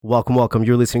Welcome.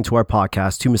 You're listening to our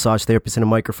podcast, Two Massage Therapists and a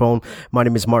Microphone. My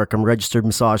name is Mark. I'm a registered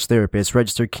massage therapist,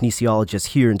 registered kinesiologist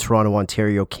here in Toronto,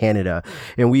 Ontario, Canada.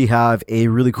 And we have a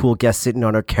really cool guest sitting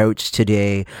on our couch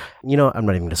today. You know, I'm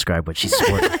not even going to describe what she's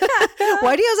sporting.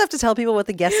 Why do you always have to tell people what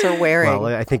the guests are wearing?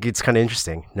 Well, I think it's kind of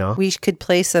interesting, no? We could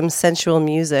play some sensual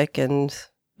music and...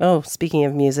 Oh, speaking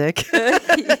of music.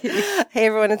 Hey,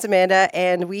 everyone, it's Amanda,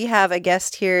 and we have a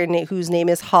guest here whose name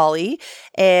is Holly.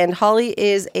 And Holly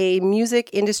is a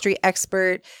music industry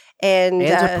expert and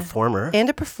a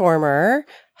performer.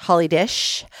 Holly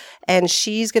Dish. And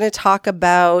she's going to talk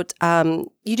about,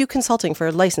 you do consulting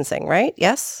for licensing, right?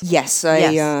 Yes? Yes,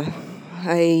 I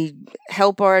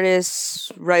help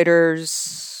artists,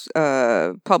 writers,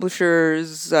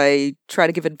 publishers. I try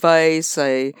to give advice.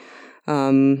 I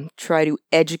try to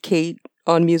educate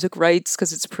on music rights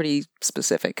because it's pretty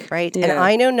specific. Right. Yeah. And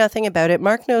I know nothing about it.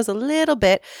 Mark knows a little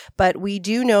bit, but we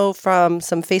do know from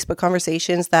some Facebook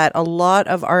conversations that a lot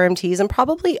of RMTs and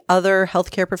probably other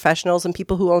healthcare professionals and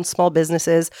people who own small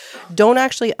businesses don't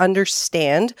actually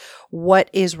understand what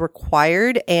is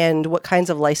required and what kinds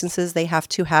of licenses they have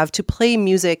to play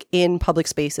music in public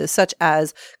spaces, such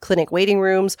as clinic waiting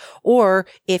rooms, or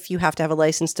if you have to have a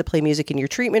license to play music in your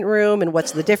treatment room and what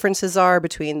the differences are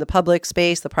between the public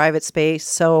space, the private space.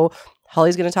 So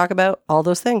Holly's going to talk about all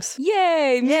those things.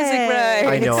 Yay, music rights.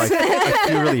 I know. I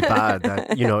feel really bad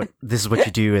that, you know, this is what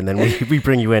you do, and then we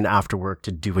bring you in after work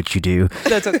to do what you do.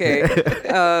 That's okay.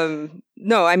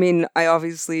 No, I mean, I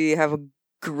obviously have a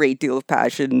great deal of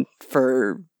passion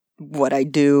for what I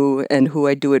do and who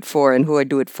I do it for, and who I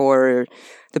do it for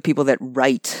the people that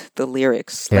write the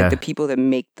lyrics, like the people that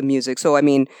make the music. So, I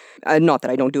mean, not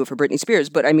that I don't do it for Britney Spears,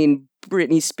 but I mean,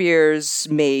 Britney Spears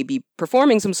may be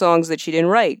performing some songs that she didn't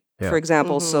write, for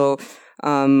example. So,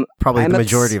 probably the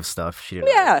majority of stuff she didn't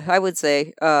write. Yeah, I would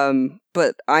say.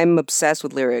 But I'm obsessed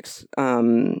with lyrics.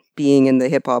 Being in the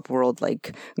hip hop world,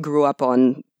 like, grew up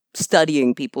on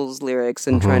studying people's lyrics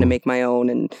and trying to make my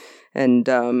own, and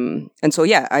so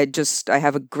yeah, I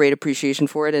have a great appreciation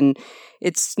for it, and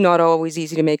it's not always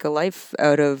easy to make a life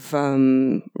out of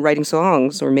writing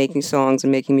songs or making songs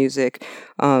and making music.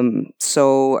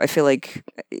 So I feel like,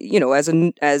 you know,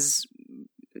 as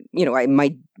you know, I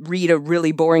might read a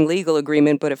really boring legal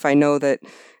agreement, but if I know that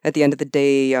at the end of the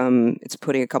day, it's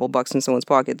putting a couple bucks in someone's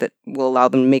pocket that will allow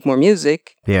them to make more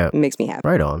music, it makes me happy.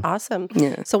 Right on. Awesome.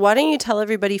 Yeah. So why don't you tell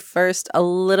everybody first a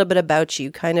little bit about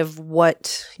you, kind of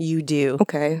what you do?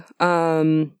 Okay.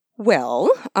 Well,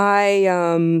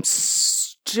 I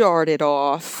started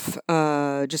off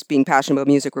just being passionate about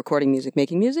music, recording music,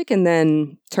 making music, and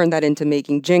then turned that into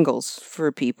making jingles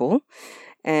for people.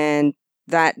 And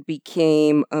that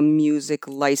became a music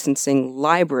licensing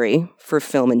library for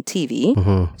film and TV.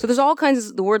 So there's all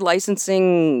kinds the word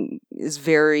licensing is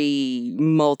very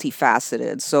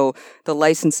multifaceted. So the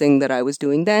licensing that I was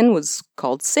doing then was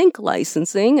called sync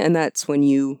licensing, and that's when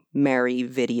you marry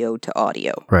video to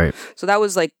audio. Right. So that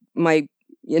was like my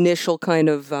initial kind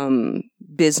of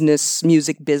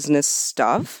music business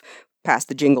stuff past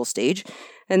the jingle stage.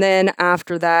 And then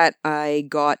after that, I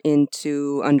got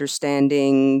into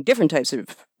understanding different types of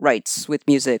rights with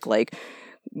music, like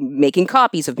making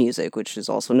copies of music, which is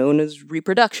also known as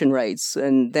reproduction rights,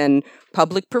 and then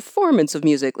public performance of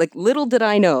music. Like, little did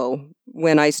I know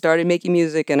when I started making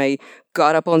music and I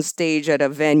got up on stage at a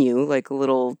venue, like a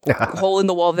little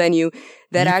hole-in-the-wall venue,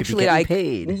 that actually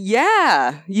paid.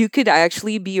 Yeah, you could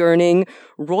actually be earning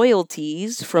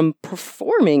royalties from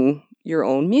performing your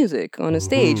own music on a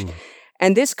stage.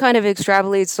 And this kind of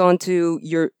extrapolates onto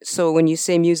so when you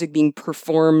say music being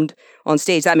performed on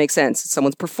stage, that makes sense.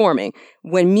 Someone's performing.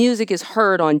 When music is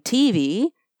heard on TV,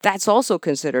 that's also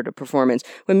considered a performance.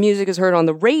 When music is heard on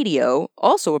the radio,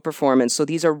 also a performance. So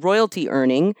these are royalty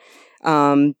earning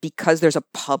because there's a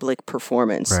public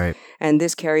performance. Right. And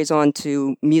this carries on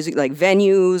to music like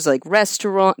venues, like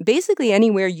restaurant, basically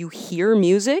anywhere you hear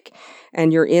music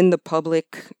and you're in the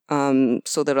public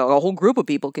so that a whole group of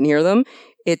people can hear them.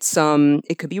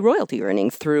 It could be royalty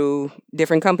earning through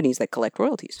different companies that collect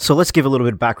royalties. So let's give a little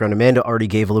bit of background. Amanda already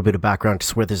gave a little bit of background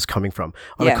to where this is coming from.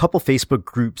 On a couple Facebook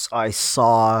groups, I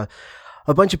saw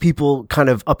a bunch of people kind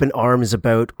of up in arms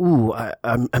about,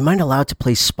 am I allowed to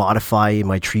play Spotify in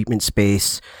my treatment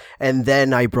space? And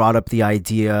then I brought up the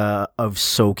idea of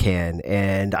SOCAN,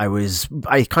 and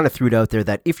I kind of threw it out there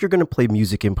that if you're going to play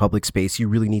music in public space, you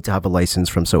really need to have a license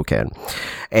from SOCAN.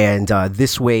 And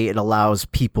this way it allows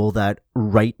people that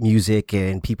write music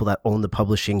and people that own the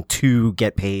publishing to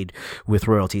get paid with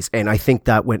royalties. And I think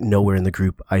that went nowhere in the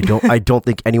group. I don't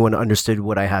think anyone understood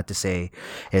what I had to say.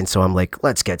 And so I'm like,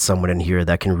 let's get someone in here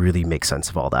that can really make sense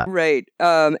of all that. Right.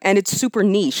 And it's super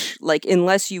niche. Like,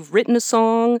 unless you've written a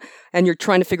song and you're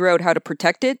trying to figure out how to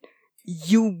protect it,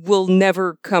 you will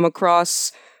never come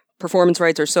across performance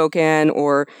rights or SOCAN,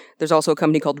 or there's also a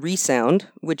company called Resound,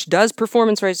 which does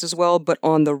performance rights as well, but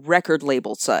on the record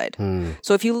label side.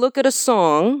 So if you look at a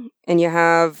song and you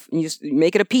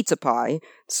make it a pizza pie,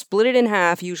 split it in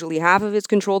half, usually half of it's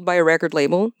controlled by a record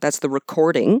label. That's the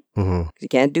recording. You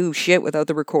can't do shit without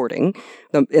the recording,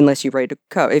 unless you write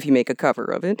if you make a cover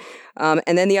of it.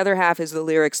 And then the other half is the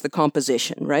lyrics, the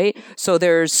composition, right? So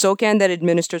there's SOCAN that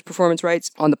administers performance rights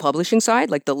on the publishing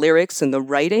side, like the lyrics and the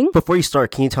writing. Before you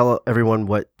start, can you tell everyone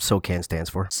what SOCAN stands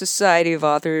for? Society of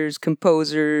Authors,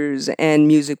 Composers, and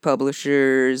Music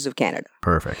Publishers of Canada.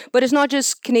 Perfect. But it's not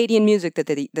just Canadian music that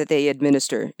they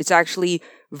administer. It's actually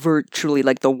virtually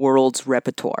like the world's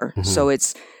repertoire. So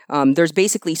it's there's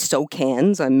basically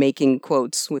SOCANs, I'm making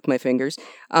quotes with my fingers,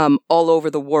 all over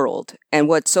the world. And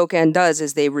what SOCAN does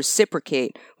is they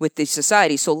reciprocate with the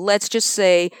society. So let's just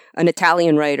say an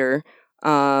Italian writer,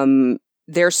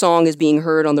 their song is being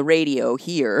heard on the radio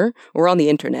here or on the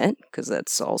internet, because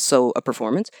that's also a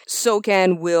performance.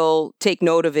 SOCAN will take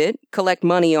note of it, collect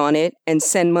money on it, and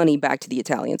send money back to the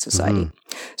Italian society.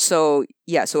 So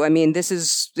yeah, so I mean, this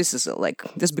has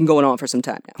been going on for some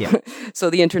time now. Yeah. So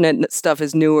the internet stuff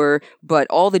is newer, but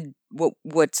all the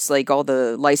what's like all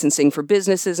the licensing for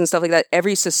businesses and stuff like that,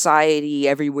 every society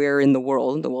everywhere in the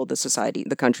world,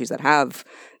 the countries that have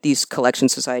these collection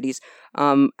societies,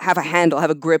 have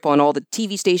a grip on all the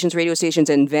TV stations, radio stations,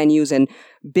 and venues and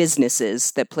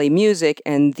businesses that play music.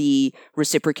 And the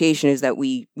reciprocation is that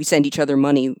we send each other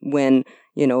money when,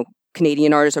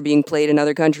 Canadian artists are being played in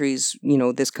other countries.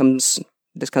 This comes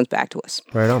back to us.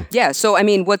 Right on. Yeah. So, I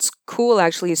mean, what's cool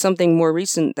actually is something more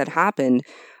recent that happened.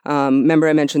 Remember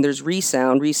I mentioned there's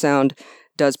Resound. Resound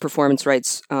does performance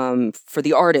rights for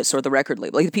the artists or the record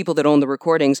label, like the people that own the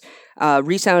recordings.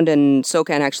 Resound and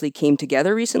SOCAN actually came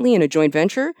together recently in a joint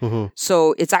venture.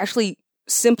 So it's actually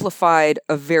simplified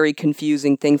a very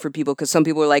confusing thing for people, because some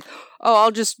people are like,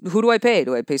 who do I pay?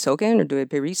 Do I pay SOCAN or do I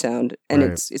pay Resound? And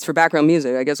it's for background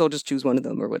music. I guess I'll just choose one of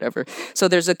them or whatever. So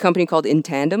there's a company called In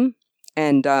Tandem.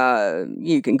 And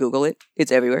you can Google it.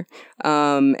 It's everywhere.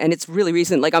 And it's really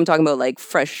recent. Like, I'm talking about like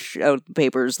fresh out of the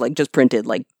papers, like just printed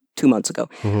like 2 months ago.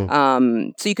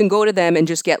 So you can go to them and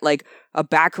just get like a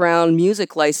background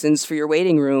music license for your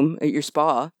waiting room at your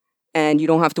spa. And you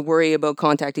don't have to worry about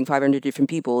contacting 500 different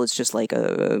people. It's just like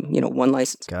one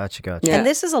license. Gotcha. Yeah. And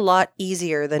this is a lot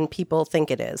easier than people think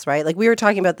it is, right? Like, we were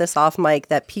talking about this off mic,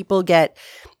 that people get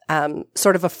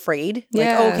sort of afraid,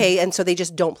 like, okay, and so they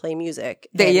just don't play music.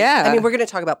 I mean, we're going to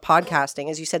talk about podcasting.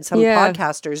 As you said, some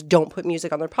podcasters don't put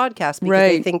music on their podcast because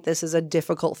they think this is a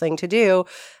difficult thing to do.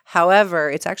 However,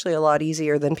 it's actually a lot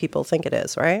easier than people think it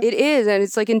is, right? It is, and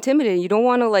it's like intimidating. You don't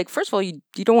want to first of all, you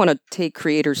don't want to take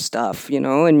creator stuff,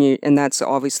 and that's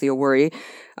obviously a worry.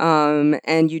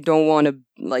 And you don't want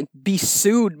to be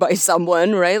sued by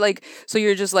someone, right? Like, so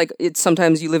you're just like, it's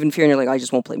sometimes you live in fear and you're like, I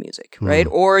just won't play music, right?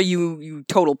 Or you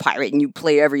total pirate and you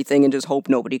play everything and just hope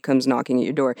nobody comes knocking at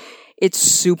your door. It's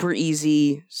super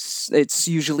easy. It's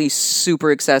usually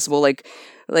super accessible. Like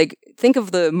think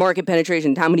of the market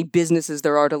penetration, how many businesses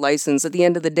there are to license. At the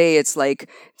end of the day, it's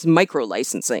micro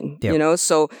licensing,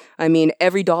 So, I mean,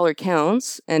 every dollar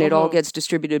counts, and it all gets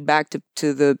distributed back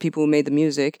to the people who made the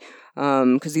music.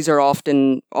 Because these are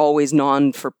often always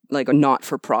not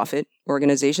for profit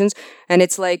organizations. And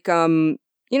it's like,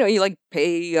 you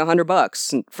pay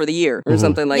 $100 for the year or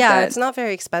something like that. Yeah, it's not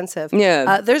very expensive.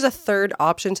 Yeah. There's a third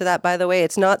option to that, by the way.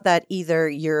 It's not that either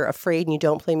you're afraid and you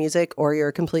don't play music or you're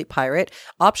a complete pirate.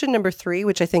 Option number 3,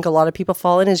 which I think a lot of people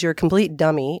fall in, is you're a complete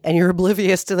dummy and you're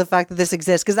oblivious to the fact that this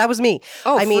exists. Because that was me.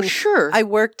 Oh, for sure. I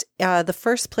worked, the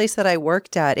first place that I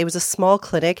worked at, it was a small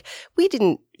clinic. We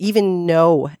didn't even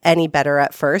know any better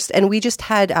at first. And we just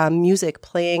had music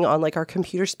playing on our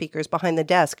computer speakers behind the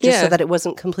desk, just so that it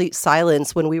wasn't complete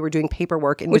silence when we were doing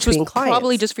paperwork in between clients.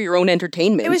 Probably just for your own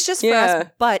entertainment. It was just for us,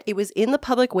 but it was in the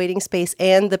public waiting space,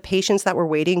 and the patients that were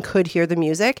waiting could hear the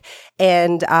music.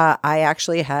 And I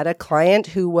actually had a client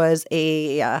who was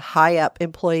a high up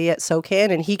employee at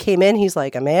SOCAN, and he came in, he's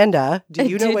like, Amanda, do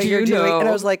you know what you're doing? And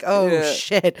I was like, oh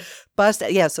shit.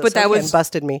 Busted. Yeah, so SOCAN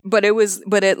busted me. But at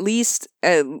least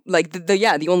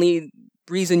the only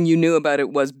reason you knew about it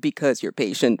was because your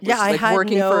patient was I had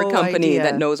working for a company idea.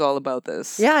 that knows all about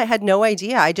this. Yeah, I had no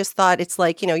idea. I just thought it's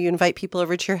like, you invite people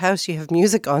over to your house, you have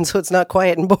music on, so it's not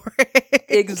quiet and boring.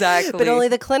 Exactly. But only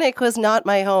the clinic was not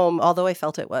my home, although I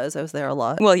felt it was. I was there a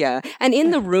lot. Well, yeah. And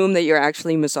in the room that you're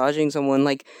actually massaging someone,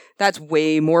 like, that's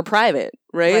way more private,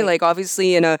 right? Like,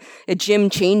 obviously in a gym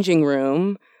changing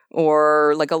room,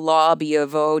 or like a lobby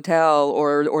of a hotel,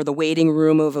 or the waiting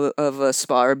room of a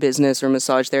spa or business or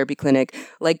massage therapy clinic,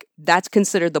 like that's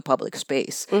considered the public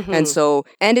space.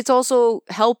 And it's also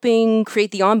helping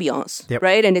create the ambiance,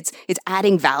 right? And it's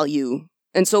adding value.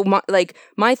 And so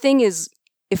my thing is,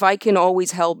 if I can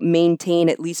always help maintain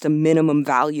at least a minimum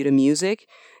value to music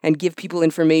and give people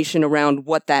information around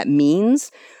what that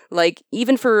means, like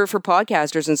even for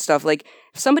podcasters and stuff, like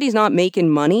if somebody's not making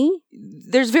money,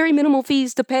 there's very minimal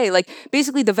fees to pay. Like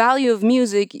basically the value of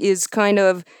music is kind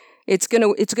of, it's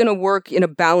gonna work in a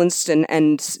balanced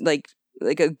and like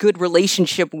a good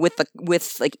relationship with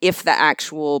like if the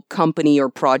actual company or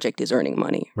project is earning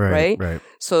money, right?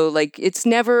 So like it's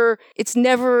never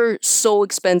so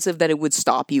expensive that it would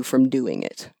stop you from doing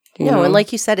it. No, and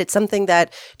like you said, it's something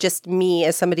that just me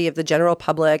as somebody of the general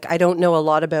public, I don't know a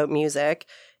lot about music,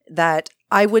 that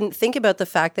I wouldn't think about the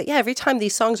fact that, every time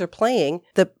these songs are playing,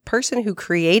 the person who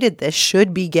created this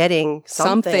should be getting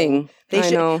something. They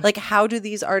should know. Like, how do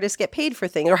these artists get paid for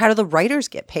things? Or how do the writers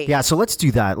get paid? Yeah, so let's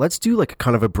do that. Let's do like a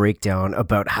kind of a breakdown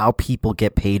about how people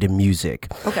get paid in music.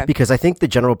 Okay. Because I think the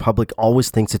general public always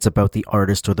thinks it's about the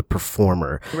artist or the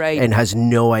performer. Right. And has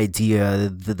no idea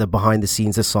the behind the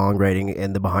scenes of songwriting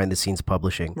and the behind the scenes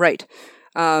publishing. Right.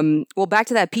 Well, back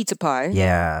to that pizza pie.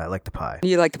 Yeah, I like the pie.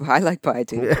 You like the pie? I like pie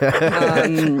too.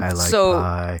 I like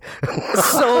pie.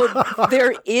 So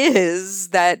there is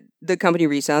the company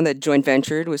Resound that joint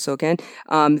ventured with SOCAN.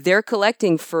 They're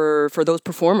collecting for those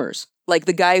performers. Like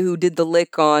the guy who did the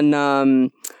lick on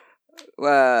Heard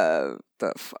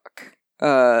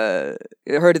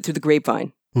It Through the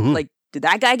Grapevine. Mm-hmm. Like, did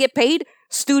that guy get paid?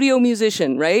 Studio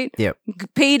musician, right? Yep.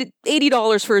 Paid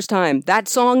 $80 for his time. That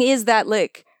song is that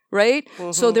lick. Right?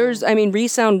 Mm-hmm. So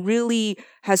Resound really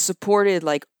has supported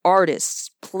like artists,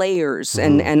 players,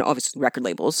 and obviously record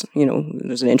labels,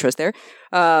 there's an interest there,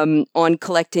 on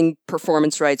collecting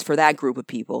performance rights for that group of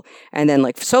people. And then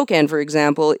like SOCAN, for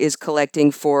example, is collecting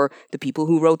for the people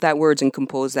who wrote that words and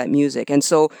composed that music. And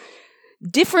so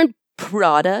different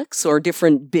products or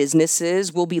different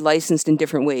businesses will be licensed in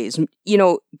different ways.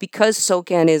 Because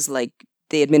SOCAN is like,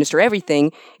 they administer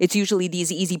everything, it's usually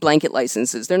these easy blanket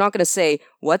licenses. They're not going to say,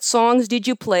 what songs did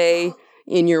you play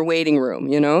in your waiting room?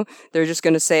 They're just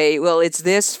going to say, well, it's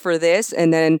this for this.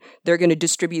 And then they're going to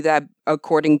distribute that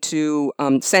according to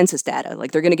census data.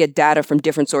 Like they're going to get data from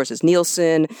different sources,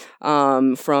 Nielsen,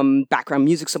 from background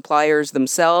music suppliers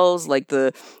themselves, like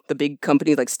the big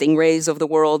company like Stingrays of the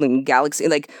world and Galaxy,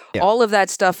 all of that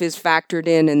stuff is factored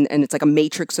in, and it's like a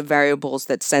matrix of variables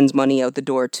that sends money out the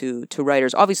door to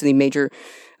writers. Obviously, major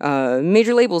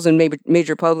labels and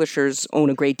major publishers own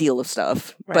a great deal of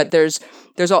stuff, but there's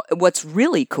what's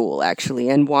really cool actually,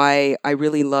 and why I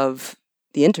really love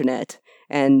the internet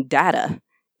and data,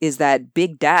 is that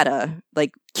big data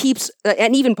like keeps,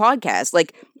 and even podcasts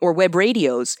like or web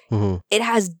radios, it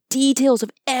has details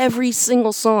of every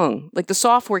single song. Like the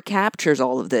software captures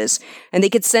all of this, and they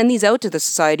could send these out to the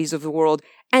societies of the world,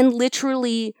 and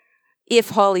literally,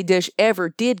 if Holly Dish ever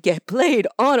did get played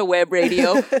on a web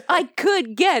radio, I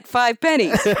could get 5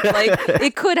 pennies. Like,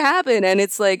 it could happen. And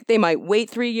it's like, they might wait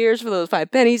 3 years for those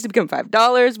 5 pennies to become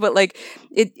 $5. But like,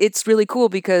 it's really cool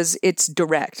because it's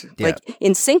direct. Yeah. Like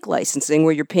in sync licensing,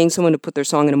 where you're paying someone to put their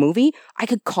song in a movie, I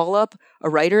could call up a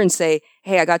writer and say,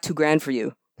 hey, I got $2,000 for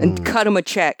you, and cut him a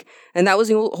check. And that was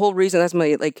the whole reason. That's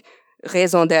my like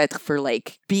raison d'etre for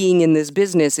like being in this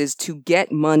business, is to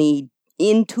get money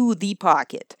into the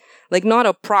pocket. Like not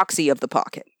a proxy of the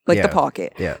pocket, like the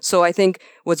pocket. Yeah. So I think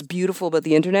what's beautiful about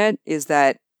the internet is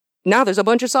that now there's a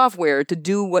bunch of software to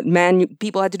do what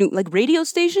people had to do. Like radio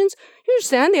stations, you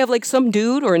understand? They have like some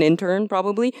dude or an intern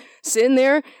probably sitting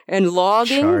there and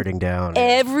logging charting down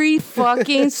every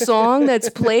fucking song that's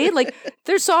played. Like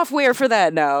there's software for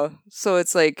that now. So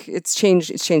it's like it's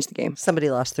changed the game. Somebody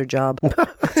lost their job.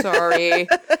 Sorry.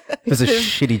 It was a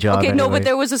shitty job. Okay, anyway. no, but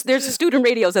there's student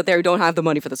radios out there who don't have the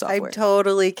money for the software. I'm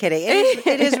totally kidding.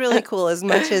 It is really cool. As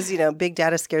much as, big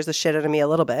data scares the shit out of me a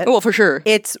little bit. Well, for sure.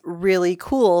 It's really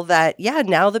cool that,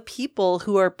 now the people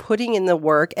who are putting in the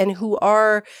work and who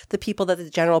are the people people that the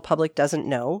general public doesn't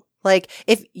know? Like,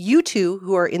 if you two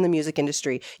who are in the music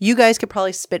industry, you guys could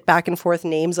probably spit back and forth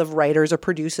names of writers or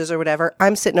producers or whatever.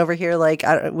 I'm sitting over here like,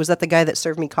 was that the guy that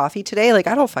served me coffee today? Like,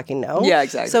 I don't fucking know. Yeah,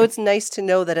 exactly. So it's nice to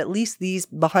know that at least these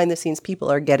behind the scenes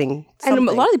people are getting something. And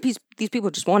a lot of these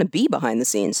people just want to be behind the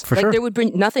scenes. For like,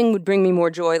 sure. Nothing would bring me more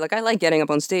joy. Like, I like getting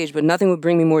up on stage, but nothing would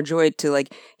bring me more joy to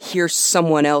like hear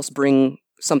someone else bring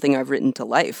something I've written to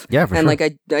life. Yeah, for and sure.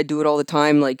 like I do it all the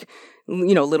time. Like,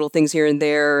 you know, little things here and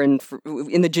there. And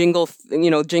in the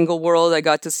jingle world, I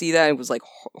got to see that. It was like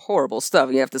horrible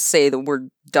stuff. You have to say the word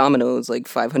dominoes like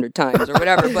 500 times or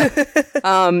whatever.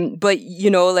 But you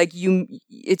know, like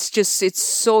it's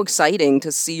so exciting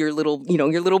to see your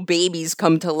little babies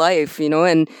come to life, you know,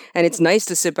 and it's nice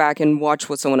to sit back and watch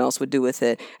what someone else would do with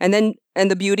it. And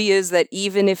the beauty is that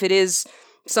even if it is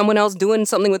someone else doing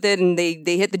something with it and they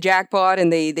hit the jackpot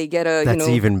and they get a, that's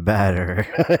even better.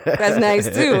 That's nice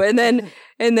too. And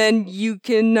then you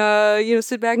can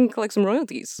sit back and collect some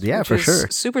royalties. Yeah, for sure.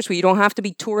 Super sweet. You don't have to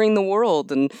be touring the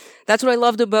world. And that's what I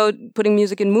loved about putting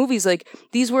music in movies. Like,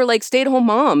 these were like stay-at-home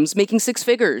moms making six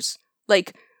figures.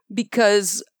 Like,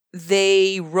 because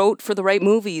they wrote for the right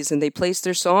movies and they placed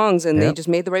their songs and they just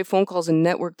made the right phone calls and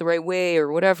networked the right way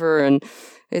or whatever. And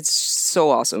it's so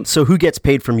awesome. So who gets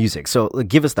paid for music? So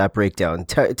give us that breakdown.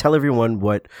 Tell everyone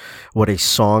what a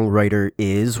songwriter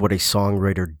is, what a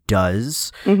songwriter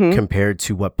does, compared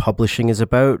to what publishing is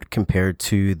about, compared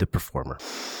to the performer.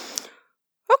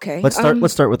 Okay. Let's start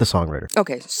with the songwriter.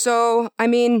 Okay. So, I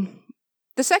mean,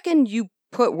 the second you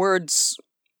put words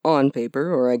on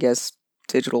paper, or I guess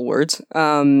digital words,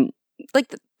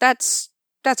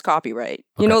 that's copyright.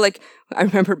 Okay. You know, like, I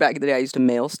remember back in the day I used to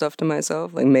mail stuff to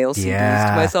myself, like mail CDs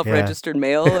to myself, registered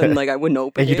mail, and like I wouldn't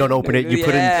open it. And you don't open it. You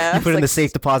put it in the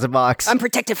safe deposit box. I'm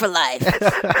protected for life.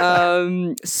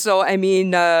 So I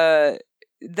mean,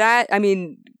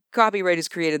 copyright is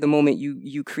created the moment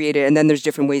you create it, and then there's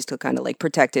different ways to kind of like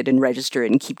protect it and register it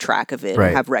and keep track of it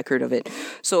and have record of it.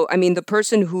 So I mean, the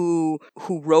person who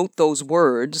wrote those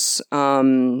words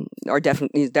is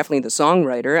definitely the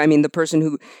songwriter. I mean, the person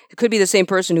who it could be the same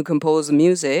person who composed the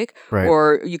music,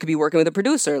 or you could be working with a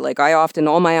producer. Like, I often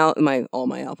all my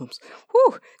albums,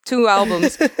 2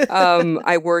 albums,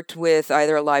 I worked with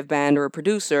either a live band or a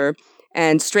producer.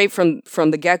 And straight from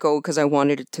the get-go, because I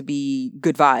wanted it to be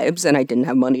good vibes and I didn't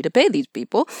have money to pay these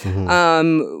people,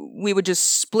 we would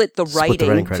just split the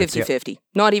writing 50-50.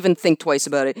 Not even think twice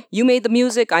about it. You made the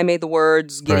music, I made the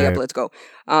words, giddy up, let's go.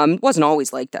 It wasn't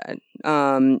always like that.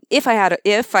 If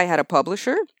I had a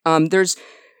publisher,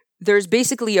 there's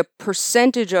basically a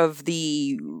percentage of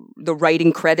the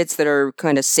writing credits that are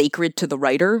kind of sacred to the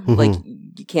writer. Like,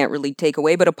 you can't really take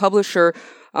away, but a publisher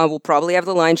will probably have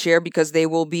the lion's share because they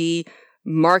will be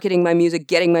marketing my music,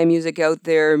 getting my music out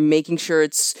there, making sure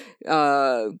it's,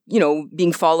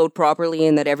 being followed properly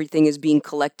and that everything is being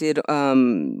collected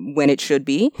when it should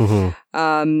be.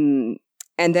 And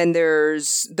then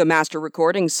there's the master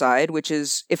recording side, which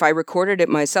is if I recorded it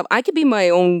myself, I could be my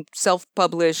own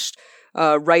self-published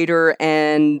writer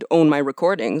and own my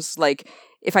recordings. Like,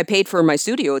 if I paid for my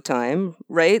studio time,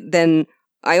 right, then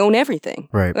I own everything.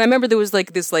 Right. I remember there was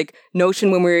like this like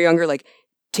notion when we were younger, like,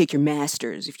 take your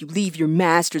masters. If you leave your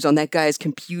masters on that guy's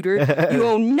computer, you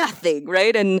own nothing,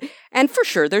 right? And for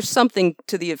sure, there's something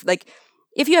to the, like,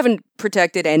 if you haven't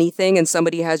protected anything and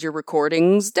somebody has your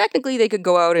recordings, technically they could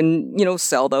go out and,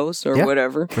 sell those or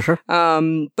whatever. For sure.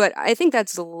 But I think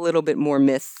that's a little bit more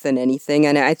myth than anything.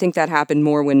 And I think that happened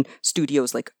more when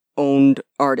studios like owned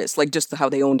artists, like just how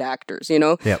they owned actors,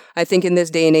 Yep. I think in this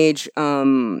day and age,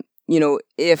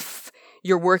 if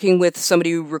you're working with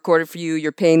somebody who recorded for you,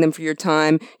 you're paying them for your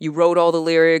time, you wrote all the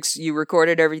lyrics, you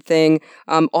recorded everything,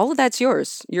 all of that's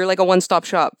yours. You're like a one-stop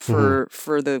shop for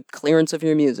the clearance of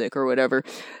your music or whatever.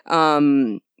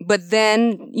 But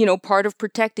then, part of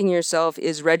protecting yourself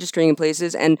is registering in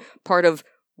places, and part of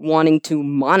wanting to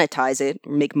monetize it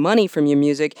or make money from your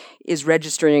music is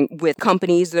registering with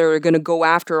companies that are going to go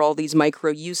after all these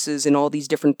micro uses in all these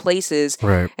different places,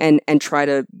 and try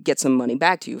to get some money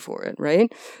back to you for it,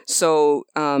 right? So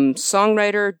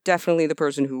songwriter, definitely the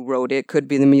person who wrote it. Could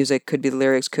be the music, could be the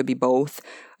lyrics, could be both.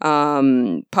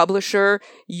 Publisher,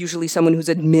 usually someone who's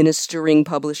administering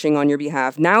publishing on your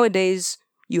behalf. Nowadays,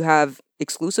 you have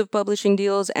exclusive publishing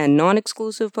deals and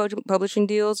non-exclusive publishing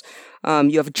deals.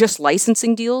 You have just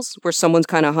licensing deals where someone's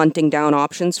kind of hunting down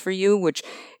options for you, which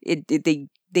they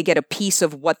get a piece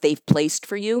of what they've placed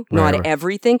for you, not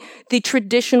everything. The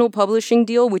traditional publishing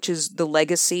deal, which is the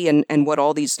legacy and what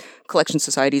all these collection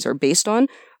societies are based on,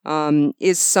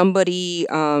 Is somebody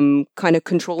kind of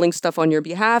controlling stuff on your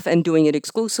behalf and doing it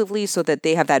exclusively so that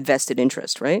they have that vested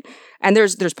interest, right? And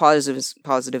there's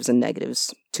positives and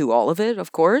negatives to all of it,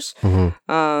 of course.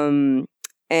 And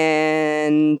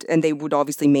they would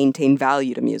obviously maintain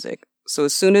value to music. So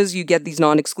as soon as you get these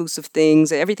non-exclusive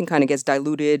things, everything kind of gets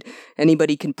diluted.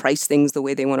 Anybody can price things the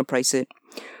way they want to price it.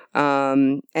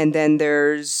 And then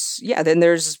there's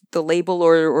the label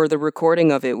or the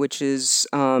recording of it, which is,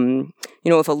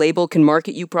 if a label can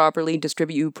market you properly,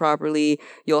 distribute you properly,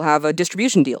 you'll have a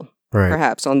distribution deal,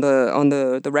 perhaps on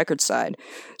the record side.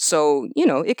 So,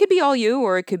 it could be all you,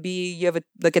 or it could be you have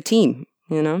a team,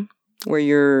 where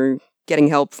you're getting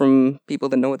help from people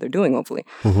that know what they're doing, hopefully.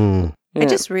 I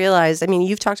just realized,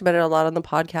 you've talked about it a lot on the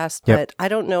podcast, but I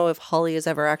don't know if Holly has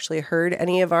ever actually heard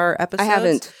any of our episodes. I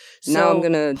haven't. So now I'm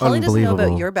going to... Holly doesn't know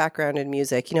about your background in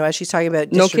music. As she's talking about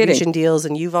distribution deals,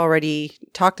 and you've already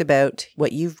talked about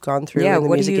what you've gone through in the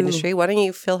music industry. Why don't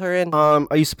you fill her in? I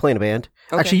used to play in a band.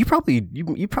 Okay. Actually,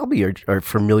 you probably are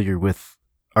familiar with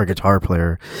our guitar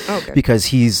player because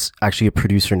he's actually a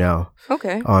producer now.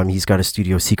 Okay. He's got a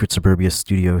studio, Secret Suburbia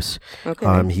Studios.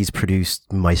 Okay. He's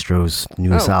produced Maestro's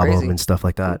newest album and stuff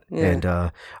like that. Yeah. And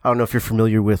I don't know if you're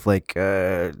familiar with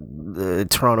the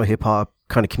Toronto hip hop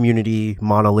kind of community,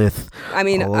 Monolith. All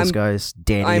those guys,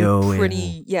 Danio.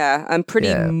 I'm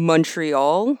pretty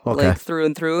Montreal, through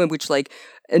and through, and which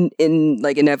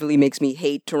inevitably makes me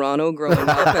hate Toronto growing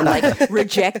up and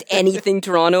reject anything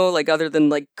Toronto, other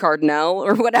than Cardinal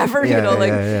or whatever,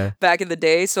 back in the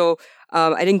day. So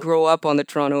I didn't grow up on the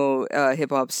Toronto hip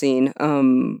hop scene,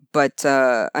 but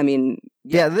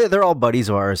yeah, they're all buddies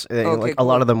of ours. Cool. A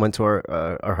lot of them went to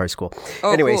our high school.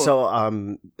 Oh, anyway, cool.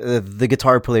 So the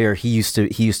guitar player, he used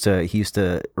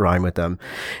to rhyme with them,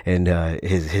 and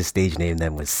his stage name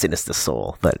then was Sinister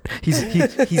Soul. But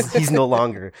he's no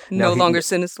longer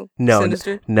Sinister.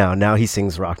 No, now he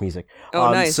sings rock music.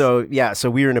 Oh, nice. So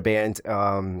we were in a band.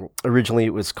 Originally,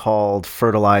 it was called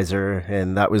Fertilizer,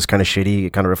 and that was kind of shitty.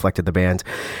 It kind of reflected the band.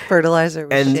 Fertilizer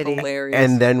was shitty. Hilarious.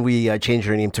 And then we changed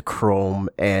our name to Chrome,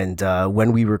 and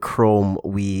when we were Chrome,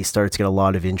 we started to get a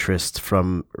lot of interest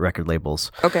from record labels.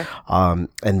 Okay. And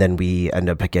then we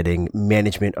ended up getting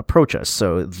management approach us.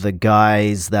 So the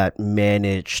guys that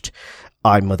managed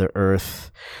I Mother Earth,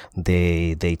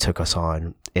 they took us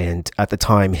on. And at the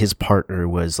time, his partner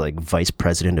was vice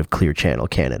president of Clear Channel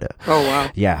Canada. Oh, wow.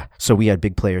 Yeah. So we had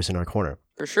big players in our corner.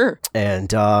 For sure. And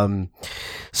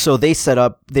so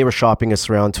they were shopping us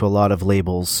around to a lot of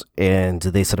labels, and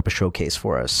they set up a showcase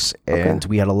for us. And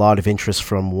we had a lot of interest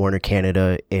from Warner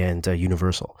Canada and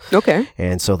Universal. Okay.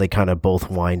 And so they kind of both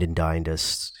wined and dined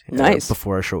us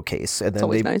before our showcase. And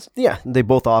then they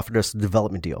both offered us a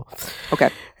development deal. Okay.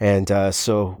 And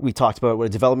so we talked about what a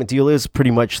development deal is.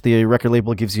 Pretty much the record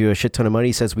label gives you a shit ton of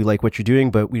money, says we like what you're doing,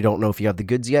 but we don't know if you have the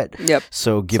goods yet. Yep.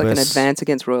 So give us an advance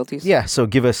against royalties. Yeah. So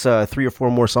give us 3 or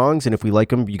 4 more songs, and if we like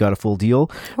them, you got a full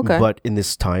deal. Okay. But in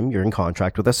this time, you're in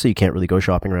contract with us, so you can't really go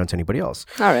shopping around to anybody else.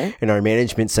 All right. And our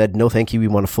management said, no, thank you. We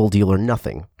want a full deal or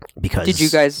nothing.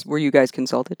 Because were you guys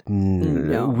consulted?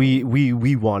 No.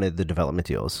 We wanted the development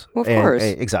deals. Well, of course.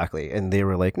 Exactly. And they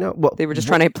were like, no. Well, they were just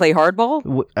trying to play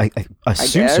hardball? I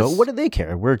assume so. What do they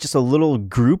care? We're just a little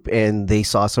group, and they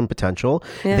saw some potential.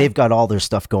 Yeah. They've got all their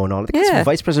stuff going on. It's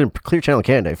Vice President of Clear Channel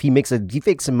Canada. If he makes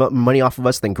some money off of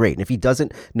us, then great. And if he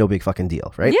doesn't, no big fucking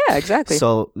deal, right? Yeah, exactly.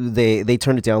 So they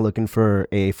turned it down looking for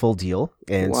a full deal.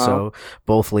 And so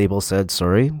both labels said,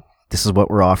 sorry, this is what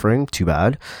we're offering. Too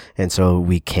bad. And so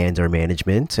we canned our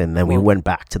management, and then we went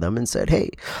back to them and said, hey,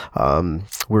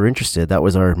 we're interested. That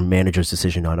was our manager's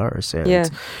decision, not ours. And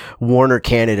Warner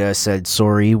Canada said,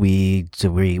 sorry, we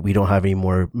don't have any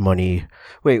more money.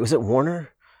 Wait, was it Warner?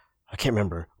 I can't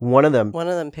remember. One of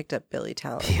them picked up Billy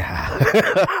Talent. Yeah.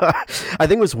 I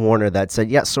think it was Warner that said,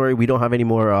 yeah, sorry, we don't have any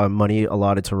more money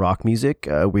allotted to rock music.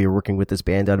 We are working with this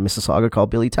band out of Mississauga called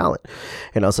Billy Talent.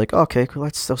 And I was like, okay, cool,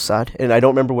 that's so sad. And I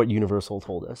don't remember what Universal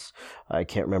told us. I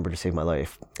can't remember to save my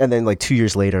life. And then 2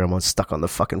 years later, I'm stuck on the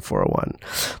fucking 401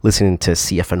 listening to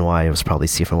CFNY. It was probably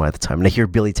CFNY at the time. And I hear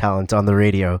Billy Talent on the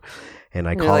radio. And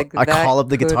I call up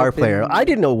the guitar player. I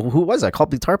didn't know who it was. I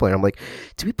called the guitar player. I'm like,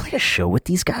 do we play a show with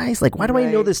these guys? Why do I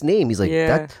know this name? He's like,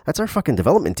 that's our fucking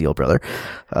development deal, brother.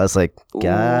 I was like,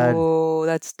 God. Oh,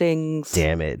 that stings.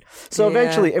 Damn it. So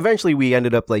eventually we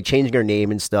ended up changing our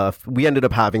name and stuff. We ended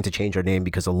up having to change our name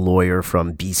because a lawyer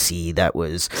from BC that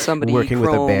was somebody working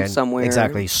Chrome with a band. Somewhere.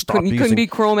 Exactly. Couldn't be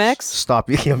Chrome X? Stop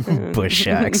using Bush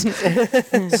X.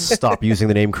 Stop using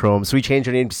the name Chrome. So we changed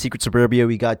our name to Secret Suburbia.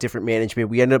 We got different management.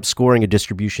 We ended up scoring securing a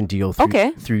distribution deal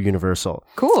through Universal.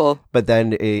 Cool. But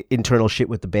then internal shit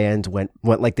with the band went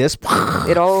like this.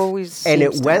 It always and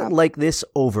it seems to went happen. like this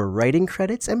over writing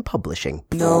credits and publishing.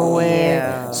 No way.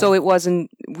 Yeah. So it wasn't.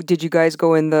 Did you guys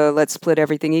go in the let's split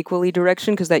everything equally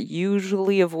direction? Because that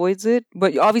usually avoids it.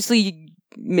 But obviously,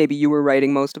 maybe you were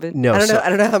writing most of it. No, I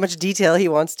don't know how much detail he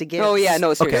wants to give. Oh yeah,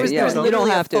 no, seriously. There was you don't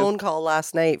have a phone to. call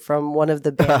last night from one of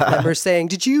the band members saying,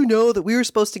 "Did you know that we were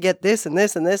supposed to get this and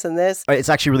this and this and this?" It's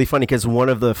actually really funny because one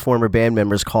of the former band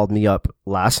members called me up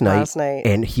last night,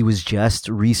 and he was just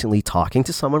recently talking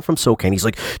to someone from SOCAN. He's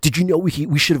like, "Did you know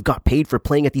we should have got paid for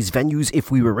playing at these venues if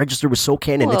we were registered with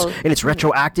SOCAN and it's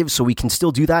retroactive, so we can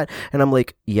still do that?" And I'm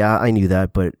like, "Yeah, I knew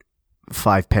that, but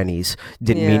 5 pennies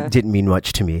didn't mean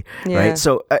much to me." Right?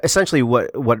 So essentially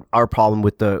what our problem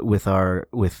with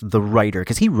the writer,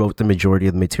 because he wrote the majority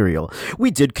of the material,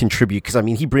 we did contribute, because I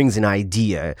mean he brings an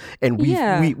idea and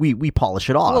we polish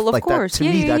it off. Well, of like course. That, to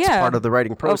me that's part of the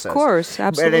writing process. Of course,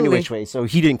 absolutely. But anyway, so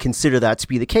he didn't consider that to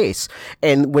be the case.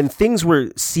 And when things were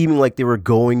seeming like they were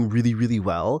going really, really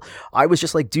well, I was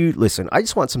just like, dude, listen, I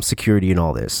just want some security in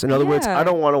all this. In other words, I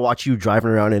don't want to watch you driving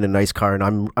around in a nice car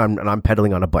and I'm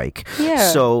pedaling on a bike. Yeah.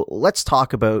 So let's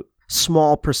talk about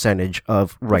small percentage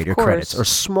of writer credits or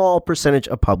small percentage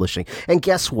of publishing. And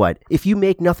guess what? If you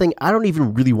make nothing, I don't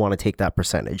even really want to take that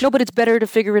percentage. No, but it's better to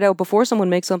figure it out before someone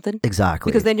makes something.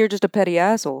 Exactly. Because then you're just a petty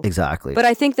asshole. Exactly. But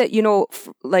I think that,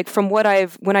 like from what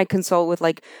when I consult with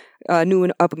like new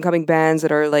and up and coming bands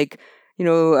that are like,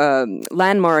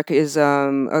 Landmark is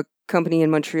a company in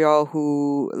Montreal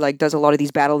who like does a lot of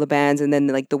these battle of the bands, and then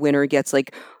like the winner gets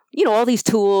like, all these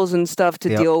tools and stuff to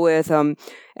deal with.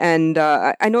 And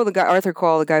I know the guy, Arthur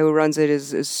Call, the guy who runs it,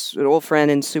 is an old friend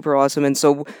and super awesome. And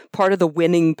so part of the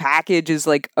winning package is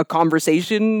like a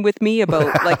conversation with me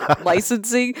about like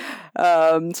licensing.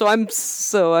 So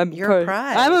I'm You're a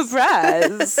prize. I'm a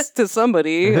prize to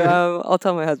somebody. I'll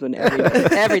tell my husband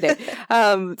every day.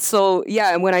 So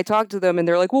yeah, and when I talk to them and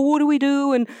they're like, well, what do we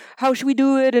do? And how should we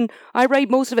do it? And I write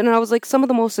most of it. And I was like, some of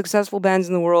the most successful bands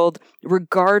in the world,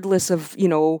 regardless of,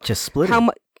 just split how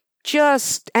much,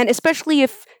 and especially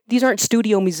if these aren't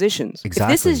studio musicians.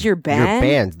 Exactly. If this is your band.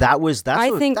 I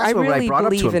really brought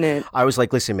up to him. It. I was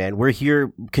like, listen, man, we're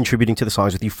here contributing to the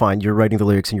songs with you. Fine, you're writing the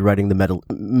lyrics and you're writing the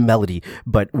melody,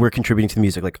 but we're contributing to the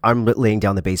music. Like, I'm laying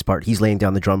down the bass part, he's laying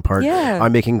down the drum part. Yeah.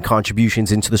 I'm making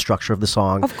contributions into the structure of the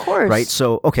song. Of course. Right?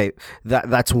 So, okay,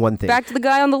 that's one thing. Back to the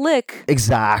guy on the lick.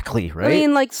 Exactly, right? I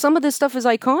mean, like, some of this stuff is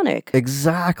iconic.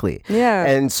 Exactly. Yeah.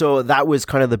 And so that was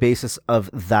kind of the basis of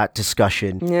that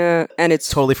discussion. Yeah, and it's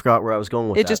totally forgot where I was going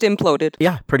with it that. just imploded.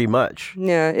 Yeah, pretty much.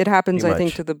 Yeah, it happens, Pretty I think,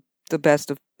 much. to the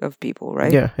best of people,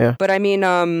 right? Yeah. But I mean,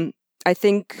 I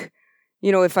think,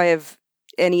 if I have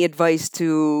any advice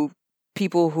to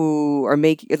people who are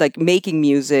making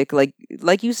music, like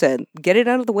you said, get it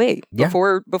out of the way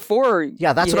before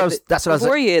Yeah, that's what I was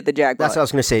before you hit the jackpot. That's what I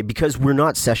was going to say, because we're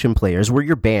not session players. We're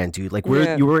your band, dude. Like,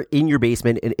 you're in your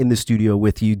basement and in the studio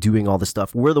with you doing all this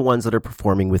stuff. We're the ones that are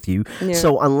performing with you. Yeah.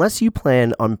 So unless you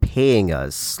plan on paying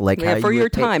us, like how for you your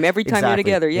would pay, time, every time you're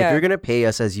together, if you're going to pay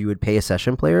us as you would pay a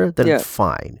session player, then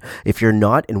fine. If you're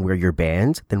not and we're your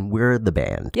band, then we're the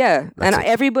band. Yeah, and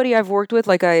everybody I've worked with,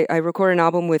 like I recorded an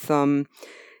album with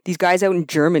these guys out in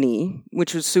Germany,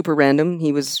 which was super random.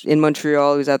 He was in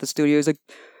Montreal. He was at the studio. He was like,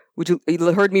 he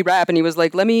heard me rap, and he was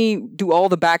like, "Let me do all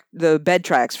the bed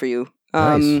tracks for you."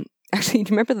 Nice. Actually,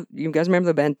 you guys remember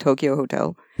the band Tokyo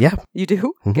Hotel? Yeah. You do?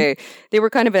 Mm-hmm. Okay. They were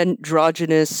kind of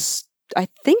androgynous. I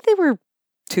think they were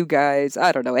two guys.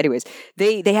 I don't know. Anyways,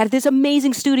 they had this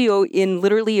amazing studio in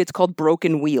literally, it's called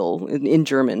Broken Wheel in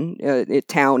German, a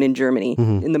town in Germany,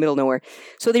 in the middle of nowhere.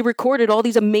 So they recorded all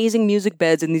these amazing music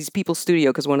beds in these people's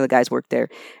studio because one of the guys worked there.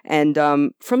 And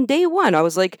from day one, I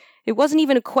was like, it wasn't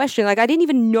even a question. Like, I didn't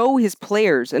even know his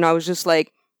players. And I was just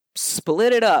like,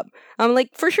 split it up. I'm like,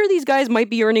 for sure these guys might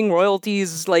be earning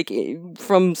royalties like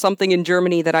from something in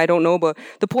Germany that I don't know, but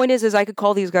the point is I could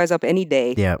call these guys up any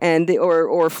day and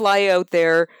or fly out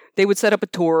there. They would set up a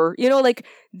tour, like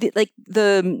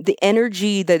the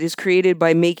energy that is created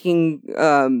by making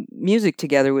music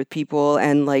together with people,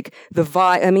 and like the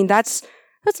vibe. I mean, that's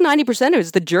 90% of it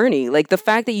is the journey. Like, the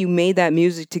fact that you made that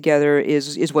music together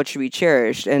is what should be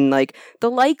cherished. And like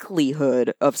the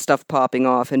likelihood of stuff popping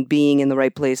off and being in the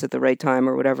right place at the right time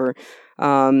or whatever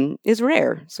is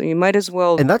rare. So you might as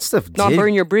well and that stuff not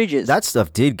burn your bridges. That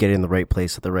stuff did get in the right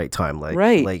place at the right time.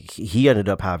 Like he ended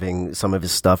up having some of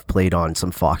his stuff played on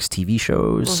some Fox TV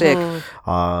shows. Sick.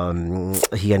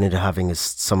 He ended up having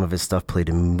some of his stuff played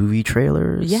in movie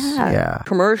trailers. Yeah.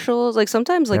 Commercials. Like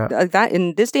sometimes like that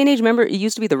in this day and age, remember it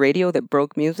used to be the radio that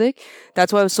broke music.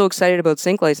 That's why I was so excited about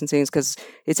sync licensing, is because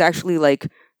it's actually like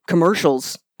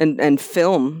commercials and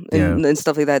film and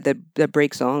stuff like that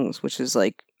break songs, which is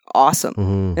like awesome.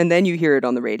 Mm-hmm. And then you hear it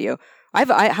on the radio.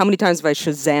 How many times have I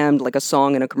Shazammed like a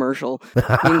song in a commercial?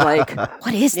 Being like,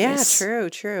 what is this? Yeah,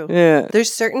 true. Yeah.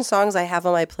 There's certain songs I have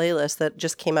on my playlist that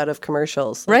just came out of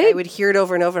commercials. Like, right? I would hear it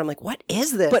over and over. And I'm like, what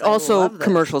is this? But also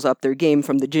commercials up their game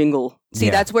from the jingle. See,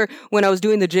 that's where, when I was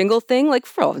doing the jingle thing, like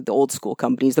for all the old school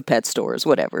companies, the pet stores,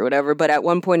 whatever. But at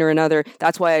one point or another,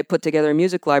 that's why I put together a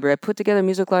music library. I put together a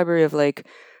music library of like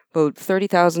about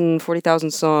 30,000,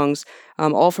 40,000 songs,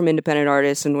 all from independent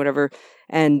artists and whatever.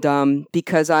 And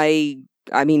because I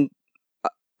mean,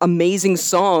 amazing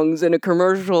songs in a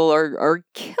commercial are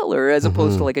killer as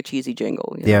opposed to like a cheesy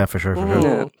jingle. You know? Yeah, for sure.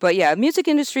 Yeah. But yeah, music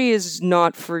industry is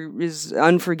is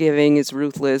unforgiving. It's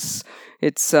ruthless.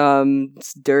 It's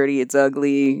dirty. It's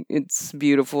ugly. It's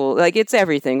beautiful. Like it's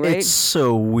everything, right? It's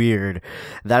so weird.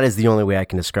 That is the only way I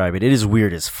can describe it. It is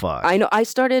weird as fuck. I know. I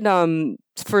started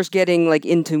first getting like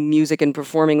into music and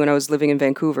performing when I was living in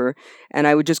Vancouver, and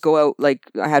I would just go out. Like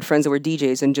I had friends that were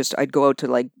DJs, and I'd go out to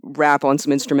like rap on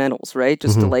some instrumentals, right?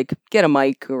 Just to like get a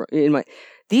mic or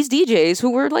these DJs who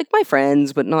were like my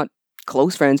friends, but not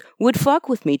close friends, would fuck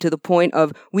with me to the point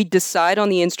of we'd decide on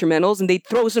the instrumentals and they'd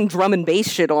throw some drum and bass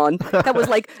shit on that was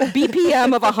like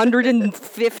BPM of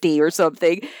 150 or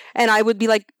something, and I would be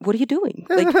like, what are you doing?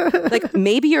 Like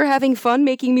maybe you're having fun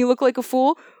making me look like a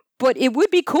fool, but it would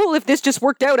be cool if this just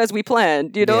worked out as we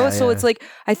planned, you know? So it's like,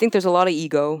 I think there's a lot of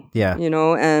ego, you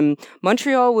know? And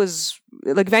Montreal was,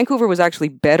 like Vancouver was actually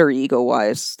better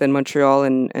ego-wise than Montreal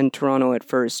and Toronto at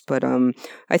first. But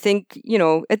I think, you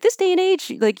know, at this day and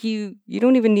age, like you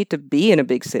don't even need to be in a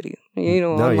big city. You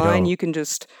know, online you can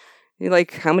just...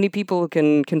 Like, how many people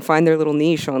can find their little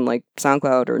niche on, like,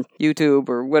 SoundCloud or YouTube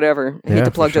or whatever? I hate to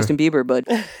plug Justin Bieber, but...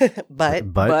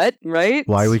 but, right?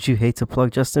 Why would you hate to plug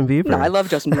Justin Bieber? No, I love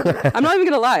Justin Bieber. I'm not even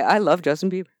going to lie. I love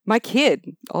Justin Bieber. My kid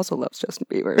also loves Justin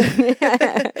Bieber.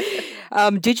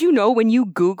 Did you know when you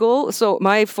Google... So,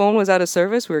 my phone was out of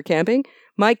service. We were camping.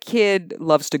 My kid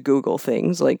loves to Google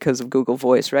things, like, because of Google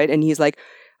Voice, right? And he's like...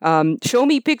 show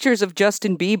me pictures of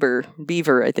Justin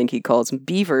Bieber, I think he calls him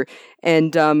Beaver,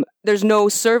 and there's no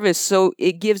service, so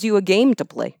it gives you a game to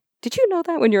play. Did you know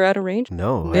that when you're out of range?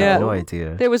 No, I had no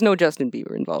idea. There was no Justin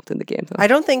Bieber involved in the game. I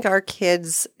don't think our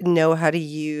kids know how to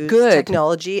use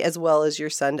technology as well as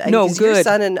your son. Your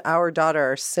son and our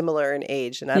daughter are similar in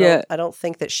age, and I don't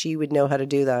think that she would know how to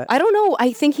do that. I don't know.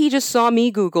 I think he just saw me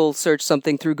Google search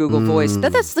something through Google Voice.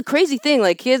 That's the crazy thing.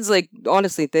 Like kids, like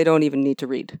honestly, they don't even need to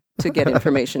read to get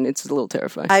information. It's a little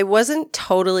terrifying. I wasn't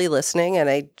totally listening, and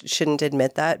I shouldn't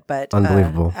admit that, but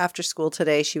unbelievable. After school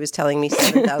today, she was telling me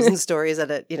 7,000 stories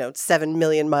at 7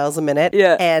 million miles a minute.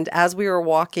 Yeah. And as we were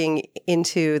walking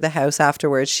into the house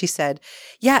afterwards, she said,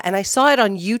 yeah, and I saw it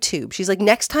on YouTube. She's like,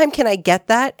 next time, can I get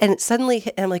that? And it suddenly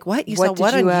hit, and I'm like, what? You saw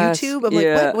what on YouTube? I'm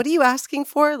like, what are you asking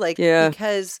for? Like,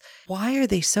 because why are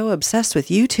they so obsessed with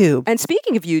YouTube? And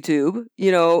speaking of YouTube,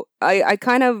 you know, I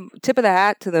kind of tip of the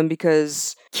hat to them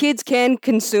because kids can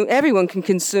consume, everyone can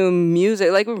consume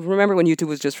music. Like, remember when YouTube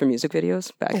was just for music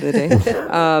videos back in the day?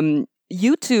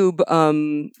 YouTube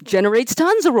generates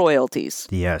tons of royalties.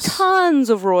 Yes. Tons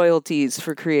of royalties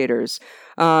for creators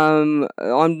on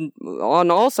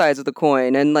all sides of the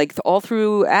coin and like all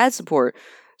through ad support.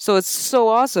 So it's so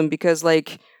awesome because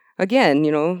like, again,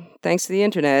 you know, thanks to the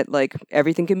internet, like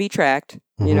everything can be tracked,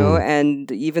 you know,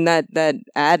 and even that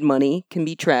ad money can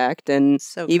be tracked. And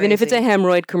even if it's a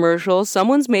hemorrhoid commercial,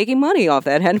 someone's making money off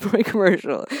that hemorrhoid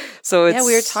commercial. So it's... Yeah,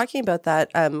 we were talking about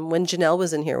that when Janelle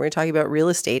was in here. We were talking about real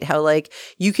estate, how like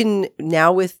you can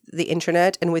now with the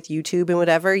internet and with YouTube and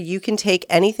whatever, you can take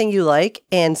anything you like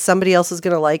and somebody else is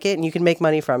going to like it and you can make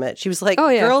money from it. She was like,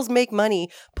 girls make money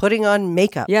putting on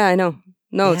makeup. Yeah, I know.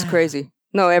 No, it's crazy.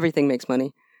 No, everything makes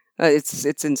money.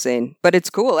 It's insane, but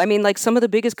it's cool. I mean, like some of the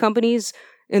biggest companies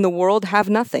in the world have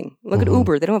nothing. Look at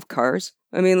Uber; they don't have cars.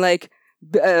 I mean, like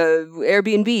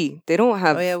Airbnb, they don't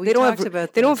have. They don't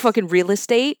have fucking real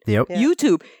estate. Yep. Yeah.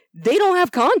 YouTube, they don't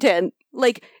have content.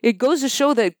 Like it goes to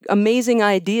show that amazing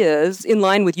ideas, in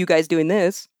line with you guys doing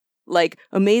this, like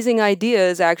amazing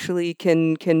ideas actually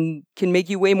can make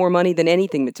you way more money than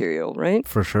anything material, right?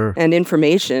 For sure. And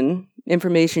information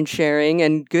sharing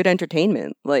and good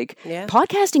entertainment. Like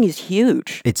podcasting is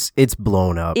huge. It's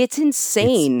blown up. It's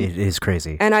insane. It is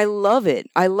crazy. And I love it.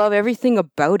 I love everything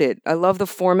about it. I love the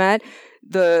format,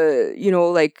 the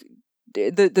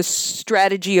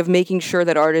strategy of making sure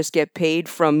that artists get paid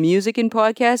from music in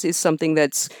podcasts is something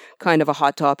that's kind of a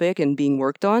hot topic and being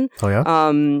worked on. Oh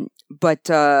yeah. But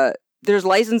there's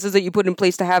licenses that you put in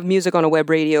place to have music on a web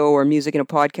radio or music in a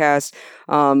podcast.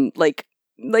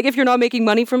 Like if you're not making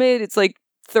money from it, it's like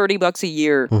 $30 a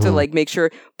year to like make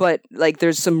sure, but like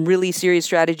there's some really serious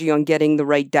strategy on getting the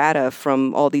right data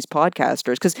from all these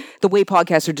podcasters, because the way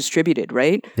podcasts are distributed,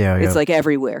 right? It's like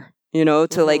everywhere. You know,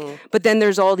 to like, but then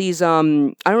there's all these, I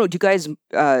don't know, do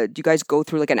you guys go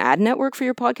through like an ad network for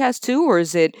your podcast too? Or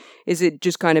is it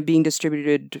just kind of being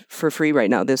distributed for free right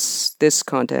now, this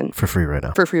content? For free right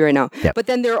now. For free right now. Yep. But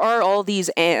then there are all these,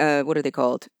 what are they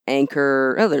called?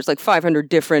 Anchor. Oh, there's like 500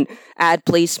 different ad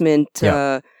placement,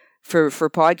 for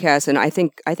podcasts. And I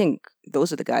think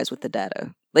those are the guys with the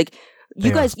data. Like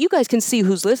you guys can see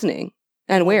who's listening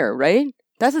and where, right?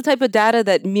 That's the type of data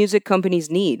that music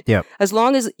companies need. Yeah. As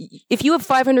long as, if you have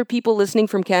 500 people listening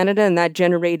from Canada and that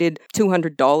generated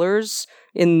 $200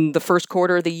 in the first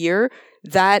quarter of the year,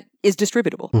 that is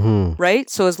distributable, right?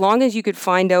 So as long as you could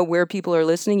find out where people are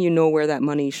listening, you know where that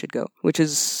money should go, which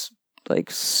is like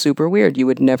super weird. You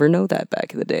would never know that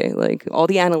back in the day. Like all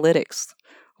the analytics,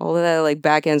 all of that like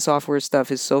back-end software stuff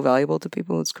is so valuable to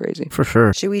people. It's crazy. For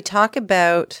sure. Should we talk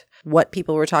about what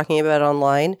people were talking about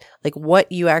online, like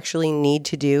what you actually need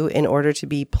to do in order to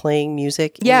be playing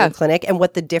music in your clinic and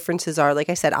what the differences are? Like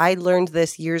I said, I learned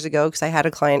this years ago because I had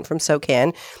a client from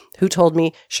SoCan who told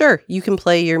me, sure, you can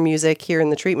play your music here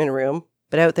in the treatment room,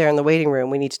 but out there in the waiting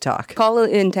room, we need to talk. Call it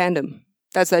In Tandem.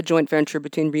 That's that joint venture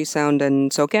between ReSound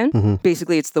and SoCan.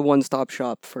 Basically, it's the one-stop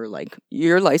shop for like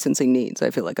your licensing needs. I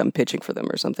feel like I'm pitching for them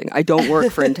or something. I don't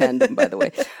work for In Tandem, by the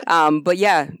way. But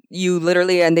yeah, you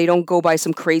literally, and they don't go by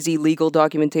some crazy legal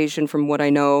documentation from what I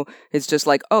know. It's just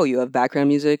like, oh, you have background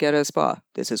music at a spa.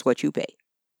 This is what you pay.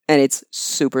 And it's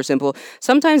super simple.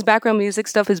 Sometimes background music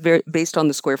stuff is based on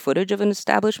the square footage of an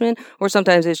establishment, or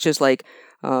sometimes it's just like,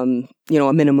 a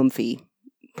minimum fee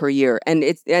per year. And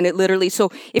it literally, so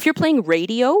if you're playing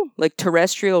radio, like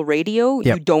terrestrial radio,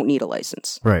 you don't need a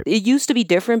license. Right. It used to be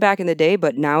different back in the day,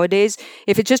 but nowadays,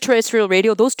 if it's just terrestrial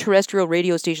radio, those terrestrial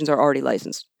radio stations are already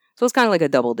licensed. So it's kind of like a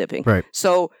double dipping. Right.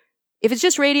 So if it's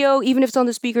just radio, even if it's on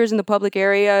the speakers in the public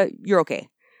area, you're okay.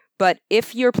 But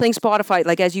if you're playing Spotify,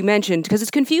 like as you mentioned, because it's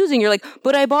confusing, you're like,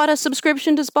 but I bought a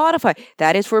subscription to Spotify.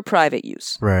 That is for private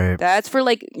use. Right. That's for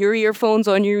like your earphones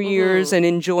on your ears and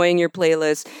enjoying your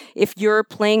playlist. If you're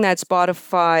playing that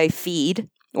Spotify feed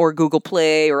or Google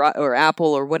Play or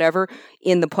Apple or whatever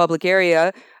in the public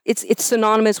area, it's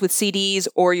synonymous with CDs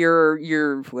or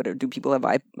your what do people have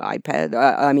iPods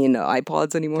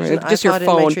anymore? There's an just iPod your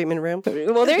phone in my treatment room.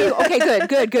 Well, there you go.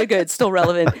 Okay, good. Still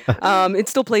relevant. It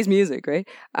still plays music, right?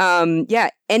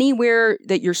 Anywhere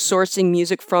that you're sourcing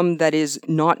music from that is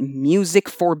not music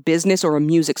for business or a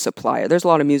music supplier. There's a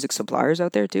lot of music suppliers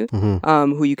out there too,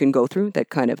 who you can go through that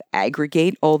kind of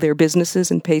aggregate all their businesses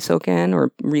and pay SoCan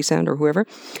or ReSound or whoever.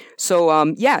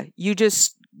 So,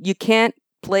 you can't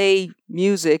play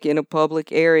music in a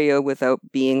public area without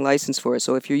being licensed for it.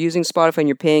 So if you're using Spotify and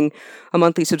you're paying a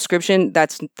monthly subscription,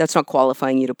 that's not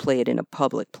qualifying you to play it in a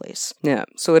public place. Yeah.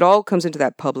 So it all comes into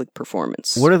that public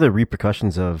performance. What are the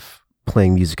repercussions of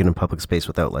playing music in a public space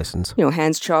without license?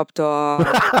 Hands chopped off,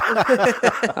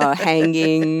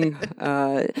 hanging.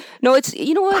 No, it's,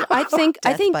 you know what? I think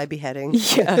by beheading.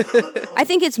 Yeah. I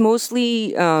think it's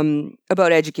mostly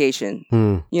about education.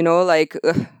 You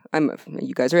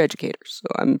guys are educators, so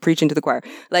I'm preaching to the choir.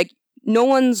 Like, no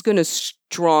one's going to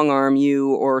strong arm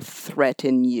you or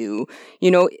threaten you.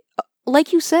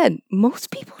 Like you said,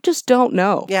 most people just don't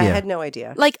know. Yeah, I had no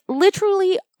idea. Like,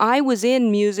 literally, I was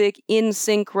in music, in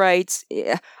sync rights,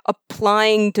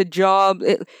 applying to job.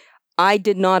 I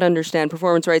did not understand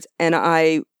performance rights, and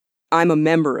I'm a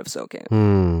member of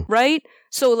SoCan, right?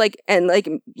 So,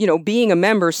 being a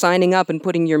member, signing up and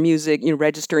putting your music,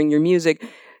 registering your music,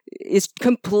 is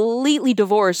completely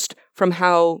divorced from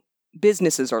how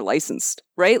businesses are licensed,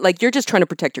 right? Like, you're just trying to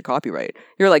protect your copyright.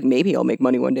 You're like, maybe I'll make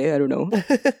money one day. I don't know.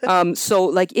 So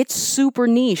like, it's super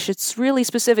niche. It's really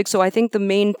specific. So I think the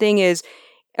main thing is,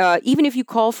 even if you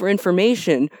call for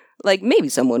information, like maybe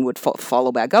someone would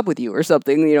follow back up with you or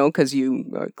something, because you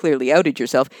clearly outed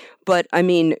yourself. But I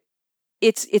mean,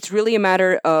 it's really a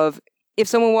matter of, if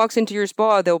someone walks into your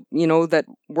spa, they'll, that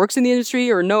works in the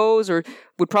industry or knows or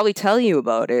would probably tell you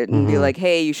about it and be like,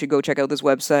 hey, you should go check out this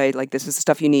website. Like, this is the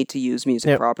stuff you need to use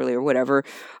music properly or whatever.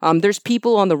 There's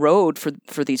people on the road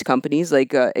for these companies,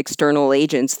 like external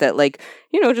agents that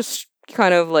just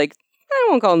kind of like, I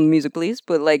don't want to call them music police,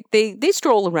 but like they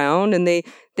stroll around and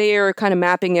they are kind of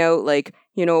mapping out like,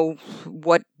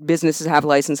 what businesses have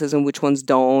licenses and which ones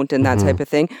don't and that type of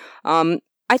thing.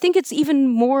 I think it's even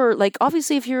more like,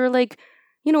 obviously, if you're like,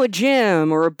 a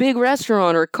gym or a big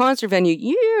restaurant or a concert venue,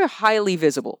 you're highly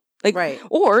visible. Like,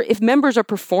 or if members are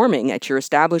performing at your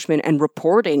establishment and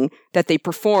reporting that they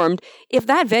performed, if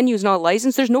that venue is not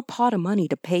licensed, there's no pot of money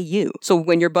to pay you. So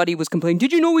when your buddy was complaining,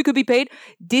 did you know we could be paid?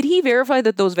 Did he verify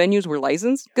that those venues were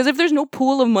licensed? Because if there's no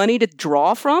pool of money to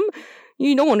draw from,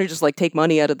 you don't want to just like take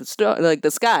money out of the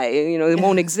sky. It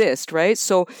won't exist, right?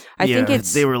 So I think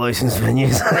they were licensed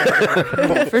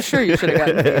venues. For sure, you should have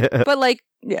gotten paid. But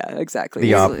yeah, exactly.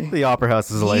 The Opera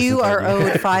House is a licensed. You are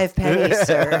owed 5 pennies,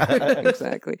 sir.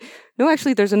 Exactly. No,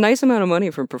 actually, there's a nice amount of money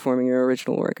from performing your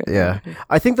original work.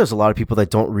 I think there's a lot of people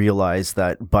that don't realize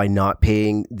that by not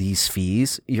paying these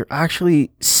fees, you're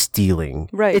actually stealing.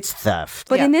 Right. It's theft.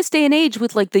 But in this day and age,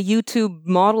 with like the YouTube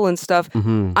model and stuff,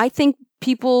 I think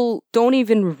people don't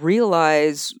even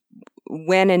realize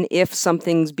when and if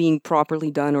something's being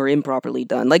properly done or improperly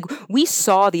done. Like, we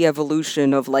saw the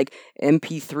evolution of like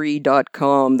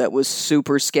mp3.com that was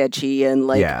super sketchy, and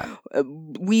like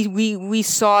we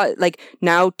saw like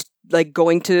now like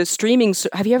going to streaming.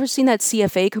 Have you ever seen that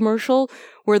CFA commercial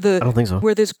where I don't think so.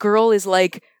 Where this girl is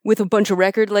like with a bunch of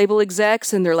record label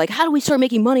execs and they're like, how do we start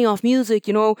making money off music,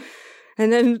 and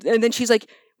then she's like,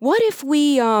 what if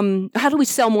we, how do we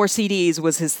sell more CDs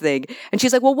was his thing. And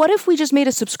she's like, well, what if we just made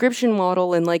a subscription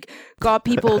model and like got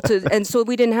people to, and so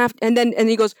we didn't have, and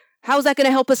he goes, how's that going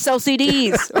to help us sell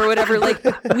CDs or whatever? Like,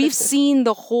 we've seen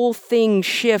the whole thing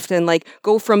shift and like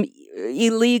go from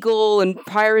illegal and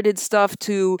pirated stuff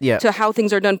to how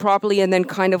things are done properly, and then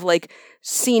kind of like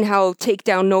seen how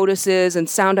takedown notices and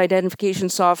sound identification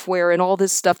software and all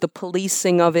this stuff, the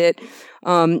policing of it,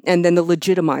 and then the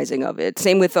legitimizing of it.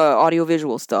 Same with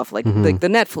audiovisual stuff, like the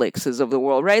Netflixes of the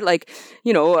world, right? Like,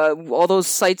 all those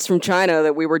sites from China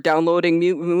that we were downloading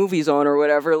movies on or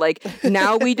whatever, like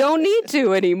now we don't need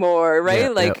to anymore,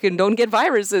 right? And don't get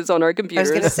viruses on our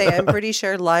computers. I was going to say, I'm pretty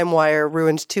sure LimeWire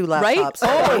ruined 2 laptops.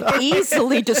 Right? Oh,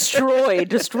 easily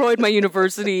destroyed my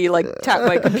university, like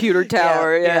my computer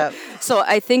tower. Yeah. So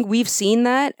I think we've seen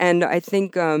that, and I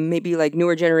think maybe like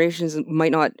newer generations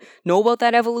might not know about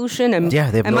that evolution, and they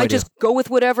have no might idea. Just go with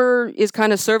whatever is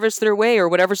kind of serviced their way, or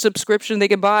whatever subscription they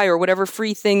can buy, or whatever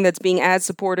free thing that's being ad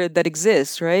supported that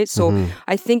exists, right? So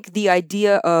I think the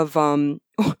idea of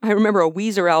I remember a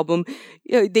Weezer album,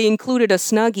 they included a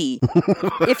Snuggie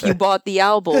if you bought the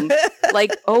album.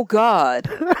 Like, oh God.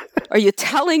 Are you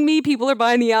telling me people are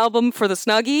buying the album for the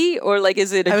Snuggie? Or like,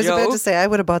 is it a joke? I was about to say, I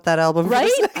would have bought that album. Right?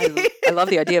 I love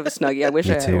the idea of a Snuggie. I wish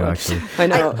I had too, one. actually. I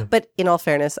know. But in all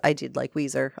fairness, I did like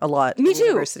Weezer a lot. Me too.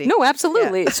 University. No,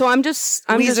 absolutely. So I'm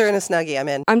Weezer and a Snuggie, I'm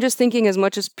in. I'm just thinking, as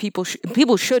much as people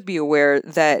should be aware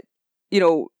that,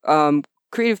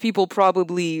 creative people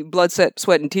probably blood,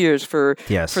 sweat, and tears for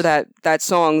that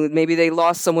song. Maybe they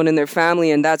lost someone in their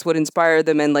family, and that's what inspired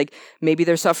them. And like, maybe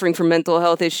they're suffering from mental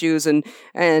health issues, and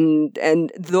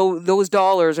those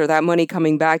dollars or that money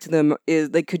coming back to them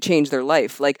could change their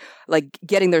life. Like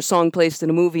getting their song placed in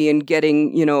a movie and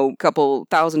getting a couple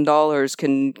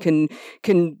 $1,000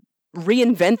 can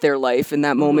reinvent their life in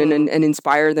that moment and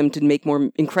inspire them to make more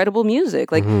incredible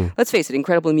music. Like, let's face it,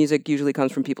 incredible music usually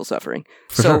comes from people suffering.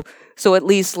 So at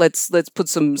least let's put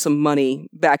some money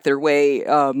back their way.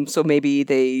 So maybe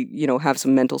they, have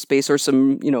some mental space or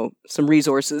some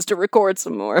resources to record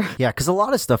some more. Yeah. Cause a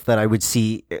lot of stuff that I would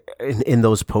see in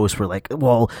those posts were like,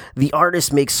 well, the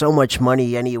artist makes so much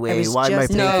money anyway. Why am I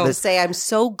paying for this? Say, I'm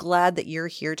so glad that you're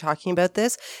here talking about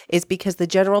this, is because the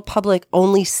general public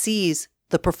only sees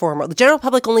the performer. The general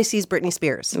public only sees Britney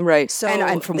Spears. Right. So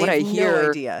and from what I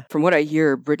hear,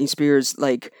 Britney Spears,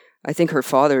 like, I think her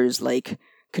father is like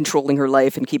controlling her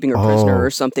life and keeping her prisoner or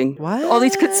something. What? All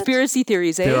these conspiracy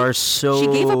theories, eh? She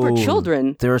gave up her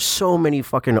children. There are so many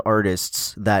fucking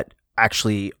artists that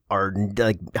actually are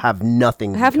like have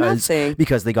nothing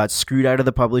because they got screwed out of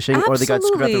the publishing or they got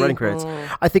screwed out of the running credits.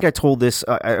 I think I told this,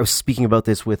 I was speaking about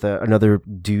this with another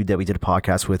dude that we did a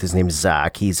podcast with. His name is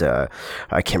Zach. He's I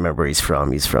can't remember where he's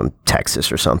from. He's from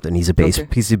Texas or something. He's a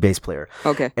bass player.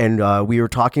 Okay. And we were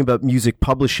talking about music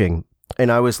publishing. And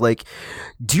I was like,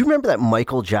 do you remember that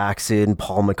Michael Jackson,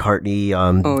 Paul McCartney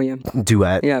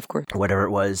duet? Yeah, of course. Whatever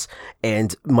it was.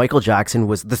 And Michael Jackson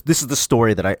was, this is the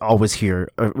story that I always hear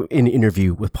in an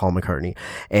interview with Paul McCartney.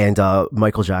 And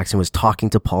Michael Jackson was talking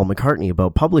to Paul McCartney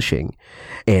about publishing.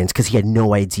 And because he had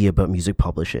no idea about music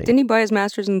publishing. Didn't he buy his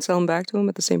masters and sell them back to him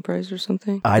at the same price or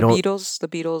something? The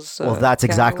Beatles. Well, that's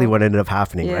exactly what ended up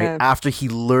happening, right? After he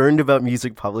learned about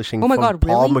music publishing from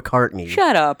Paul McCartney.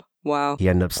 Shut up. Wow. He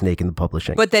ended up snaking the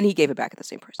publishing. But then he gave it back at the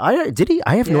same price. Did he?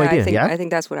 I have no idea. I think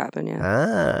that's what happened,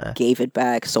 yeah. Gave it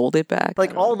back, sold it back.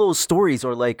 Like all those stories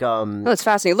are like... No, it's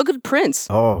fascinating. Look at Prince.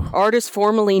 Oh. Artist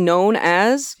formerly known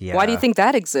as... Yeah. Why do you think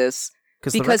that exists?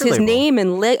 because his name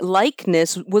and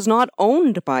likeness was not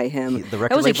owned by him.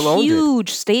 That was a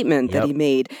huge statement that he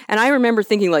made. And I remember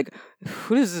thinking, like,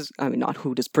 who does this? I mean, not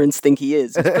who does Prince think he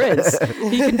is? He's Prince.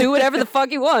 He can do whatever the fuck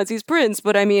he wants. He's Prince.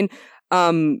 But I mean,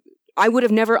 I would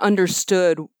have never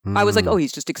understood. I was like, oh,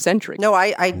 he's just eccentric. No,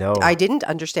 I didn't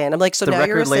understand. I'm like, so now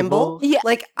you're a symbol? Yeah.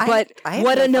 Like,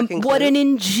 what an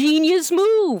ingenious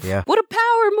move. Yeah. What a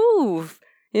power move.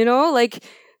 You know, like,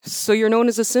 so you're known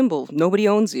as a symbol. Nobody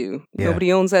owns you. Yeah.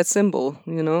 Nobody owns that symbol,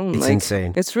 you know? It's like,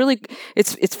 insane. It's really,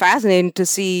 it's fascinating to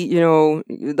see, you know,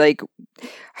 like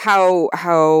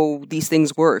how these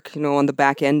things work, you know, on the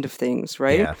back end of things,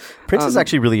 right? Yeah. Prince is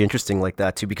actually really interesting like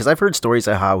that too, because I've heard stories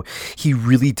of how he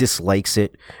really dislikes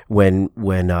it when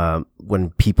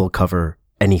people cover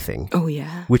anything. Oh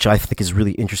yeah. Which I think is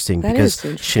really interesting because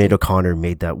Sinead O'Connor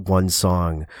made that one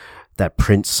song, that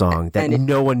Prince song that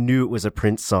no one knew it was a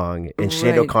Prince song, and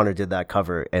Sinead O'Connor did that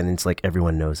cover, and it's like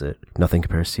everyone knows it. Nothing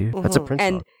Compares to You. That's a Prince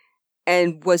song.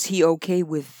 And was he okay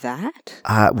with that?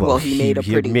 Well, he made a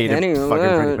pretty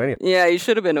penny. Yeah, he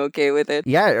should have been okay with it.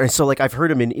 Yeah, and so like I've heard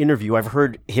him in interview. I've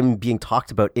heard him being talked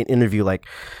about in interview. Like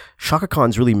Chaka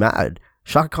Khan's really mad.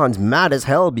 Chaka Khan's mad as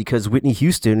hell because Whitney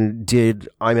Houston did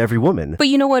I'm Every Woman. But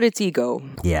you know what? It's ego.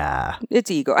 Yeah,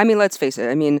 it's ego. I mean, let's face it.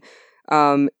 I mean,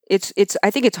 it's. I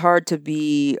think it's hard to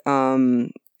be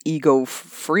ego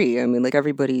free. I mean, like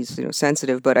everybody's, you know,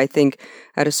 sensitive, but I think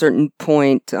at a certain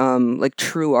point, like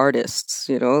true artists,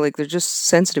 you know, like they're just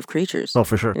sensitive creatures. Oh,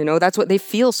 for sure. You know, that's what they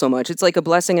feel so much. It's like a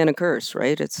blessing and a curse,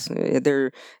 right? It's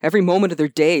every moment of their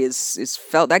day is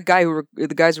felt. That guy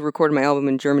the guys who recorded my album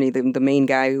in Germany, the main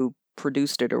guy who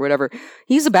produced it or whatever,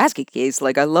 he's a basket case.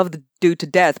 Like, I love the dude to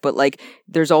death, but like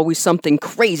there's always something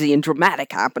crazy and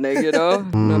dramatic happening, you know?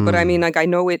 But I mean, like, I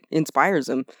know it inspires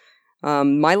him.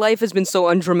 My life has been so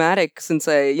undramatic since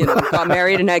I, you know, got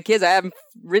married and had kids. I haven't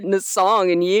written a song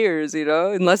in years, you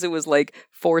know, unless it was like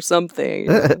for something,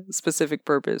 specific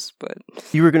purpose. But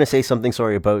you were going to say something,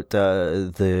 sorry, about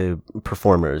the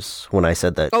performers when I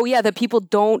said that. Oh yeah, that people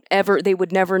they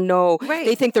would never know. Right.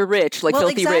 They think they're rich, like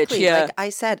filthy rich. Yeah. Like I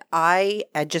said, I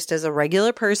just as a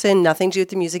regular person, nothing to do with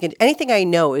the music, and anything I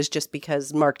know is just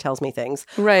because Mark tells me things.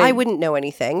 Right. I wouldn't know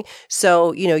anything.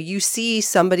 So, you know, you see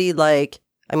somebody like,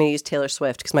 I'm going to use Taylor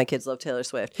Swift because my kids love Taylor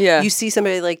Swift. Yeah. You see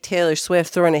somebody like Taylor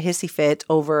Swift throwing a hissy fit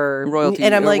over royalty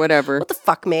and I'm or like, whatever. What the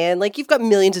fuck, man? Like, you've got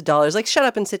millions of dollars. Like, shut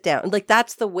up and sit down. Like,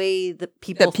 that's the way that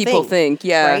people think.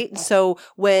 Yeah. Right? So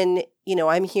when, you know,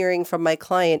 I'm hearing from my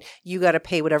client, you got to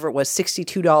pay whatever it was,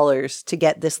 $62 to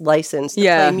get this license to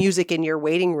play music in your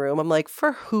waiting room. I'm like,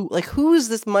 for who? Like, who is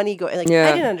this money going? Like,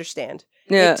 I didn't understand.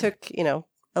 Yeah. It took, you know,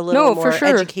 a little more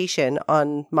education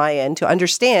on my end to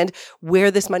understand where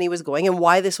this money was going and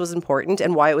why this was important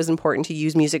and why it was important to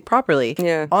use music properly.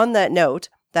 Yeah. On that note,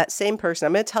 that same person,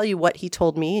 I'm going to tell you what he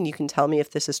told me and you can tell me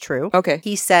if this is true. Okay.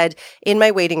 He said, in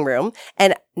my waiting room,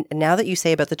 and now that you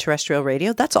say about the terrestrial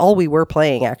radio, that's all we were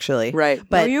playing actually. Right.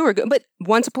 But you were good. But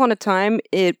once upon a time,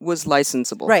 it was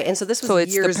licensable. Right. And so this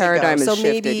was years the paradigm ago. Has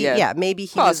shifted. Maybe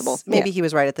he he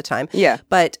was right at the time. Yeah.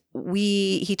 But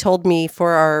he told me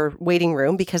for our waiting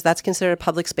room, because that's considered a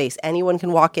public space, anyone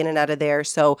can walk in and out of there.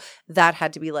 So that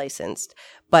had to be licensed.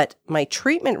 But my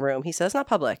treatment room, he says, not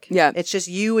public. Yeah. It's just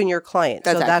you and your client.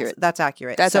 That's accurate. That's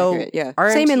accurate. That's accurate, yeah.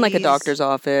 RMTs, same in like a doctor's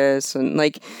office and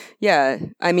like, yeah.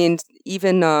 I mean,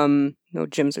 even, no,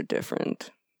 gyms are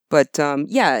different. But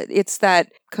yeah, it's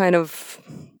that kind of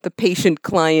the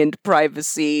patient-client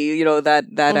privacy, you know, that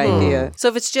idea. So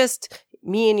if it's just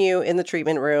me and you in the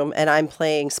treatment room and I'm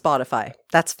playing Spotify,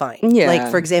 that's fine. Yeah. Like,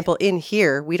 for example, in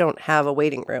here, we don't have a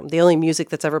waiting room. The only music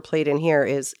that's ever played in here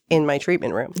is in my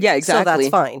treatment room. Yeah, exactly. So that's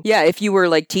fine. Yeah, if you were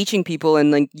like teaching people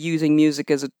and like using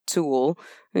music as a tool,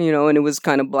 you know, and it was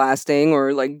kind of blasting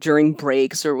or like during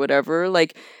breaks or whatever,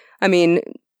 like, I mean,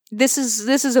 this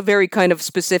is a very kind of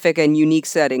specific and unique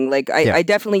setting. Like, I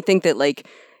definitely think that, like,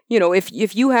 you know, if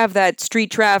you have that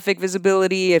street traffic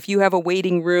visibility, if you have a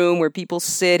waiting room where people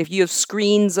sit, if you have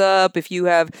screens up, if you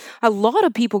have a lot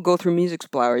of people go through music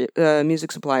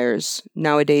suppliers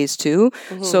nowadays too.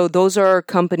 Mm-hmm. So those are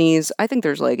companies. I think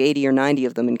there's like 80 or 90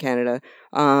 of them in Canada,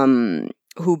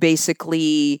 who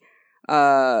basically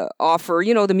offer,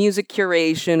 you know, the music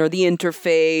curation or the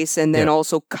interface, and then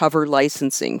also cover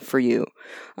licensing for you,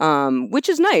 which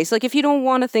is nice. Like, if you don't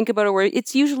want to think about it, where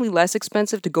it's usually less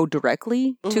expensive to go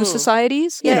directly to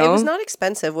societies. You know? It was not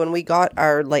expensive when we got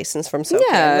our license from SoCan.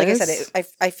 Yeah, like I said,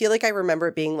 I feel like I remember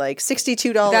it being like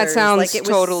 $62. That sounds like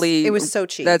it was so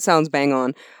cheap. That sounds bang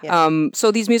on. Yeah.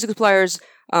 So these music suppliers,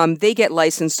 they get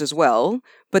licensed as well,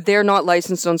 but they're not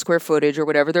licensed on square footage or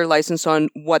whatever. They're licensed on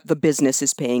what the business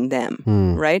is paying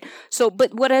them, right? So,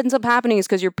 but what ends up happening is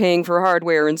because you're paying for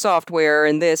hardware and software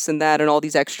and this and that and all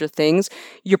these extra things,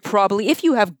 you're probably, if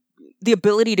you have the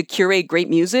ability to curate great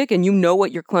music and you know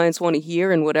what your clients want to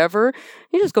hear and whatever,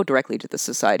 you just go directly to the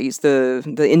societies, the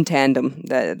in tandem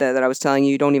that I was telling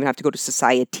you. You don't even have to go to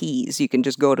societies. You can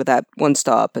just go to that one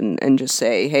stop and just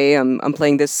say, hey, I'm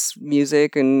playing this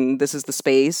music and this is the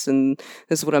space and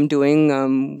this is what I'm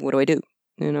doing. What do I do?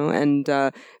 You know, and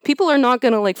people are not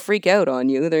going to like freak out on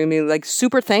you. They're going to be like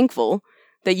super thankful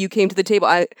that you came to the table.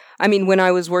 I mean, when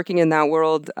I was working in that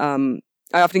world,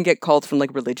 I often get calls from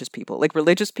like religious people. Like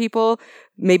religious people,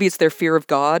 maybe it's their fear of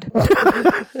God.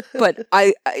 But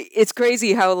it's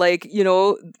crazy how like, you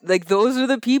know, like those are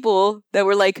the people that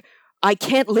were like, I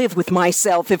can't live with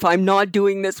myself if I'm not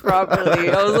doing this properly.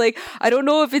 I was like, I don't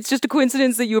know if it's just a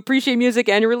coincidence that you appreciate music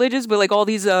and you're religious, but like all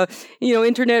these, you know,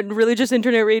 religious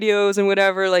internet radios and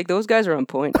whatever, like those guys are on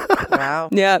point. Wow.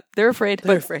 Yeah, they're afraid.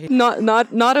 They're afraid.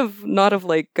 Not of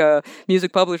like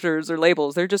music publishers or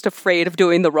labels. They're just afraid of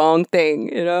doing the wrong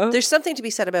thing. You know, there's something to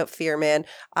be said about fear, man.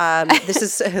 This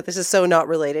is so not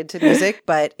related to music,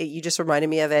 but you just reminded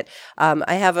me of it.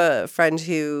 I have a friend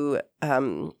who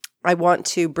I want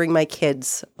to bring my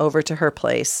kids over to her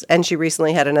place. And she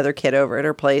recently had another kid over at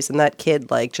her place, and that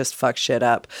kid like just fucked shit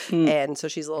up. And so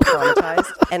she's a little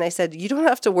traumatized. And I said, you don't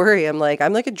have to worry. I'm like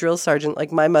a drill sergeant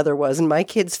like my mother was, and my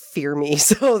kids fear me,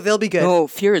 so they'll be good. Oh,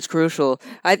 fear is crucial.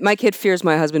 My kid fears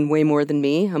my husband way more than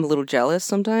me. I'm a little jealous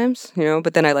sometimes, you know,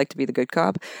 but then I like to be the good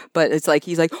cop. But it's like,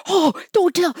 he's like, oh,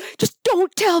 don't tell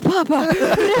Papa.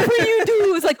 Whatever you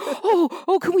do. It's like,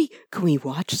 oh, can we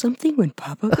watch something when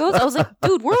Papa goes? I was like,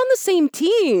 dude, we're on the same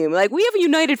team. Like, we have a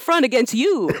united front against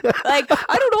you. Like,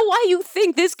 I don't know why you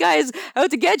think this guy's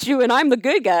out to get you and I'm the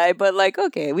good guy, but like,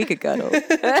 okay, we could cuddle.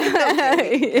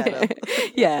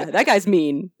 Yeah, that guy's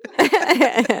mean.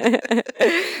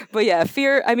 But yeah,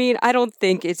 fear, I mean, I don't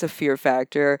think it's a fear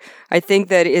factor. I think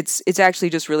that it's actually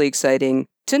just really exciting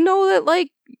to know that, like,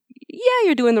 yeah,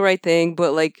 you're doing the right thing,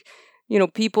 but like, you know,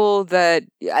 people that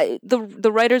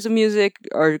the writers of music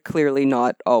are clearly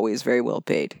not always very well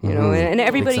paid, you know, and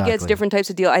everybody gets different types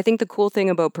of deal. I think the cool thing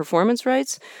about performance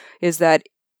rights is that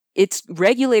it's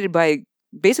regulated by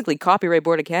basically Copyright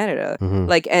Board of Canada,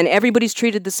 like, and everybody's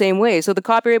treated the same way. So the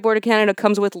Copyright Board of Canada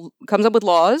comes up with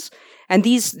laws, and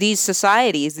these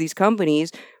societies, these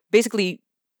companies, basically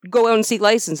go out and seek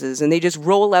licenses, and they just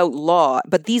roll out law.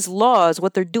 But these laws,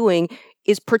 what they're doing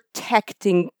is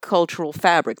protecting cultural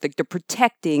fabric. Like, they're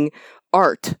protecting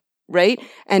art, right?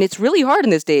 And it's really hard in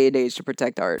this day and age to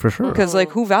protect art. For sure. Because, like,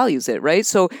 who values it, right?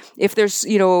 So if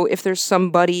there's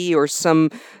somebody or some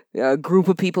group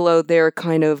of people out there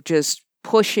kind of just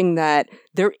pushing that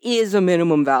there is a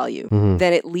minimum value,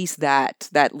 then at least that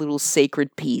little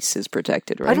sacred piece is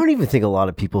protected, right? I don't even think a lot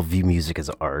of people view music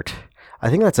as art. I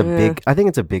think it's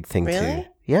a big thing Really? too.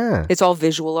 Yeah. It's all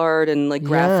visual art and like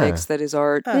graphics that is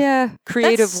art. Huh. Yeah.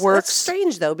 Creative works. That's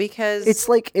strange though, because It's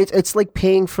like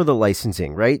paying for the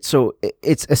licensing, right? So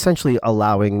it's essentially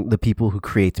allowing the people who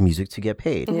create the music to get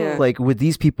paid. Yeah. Like, with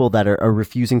these people that are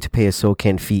refusing to pay a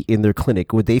SOCAN fee in their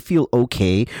clinic, would they feel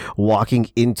okay walking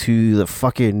into the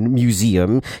fucking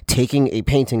museum, taking a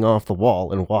painting off the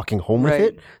wall and walking home with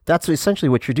it? That's essentially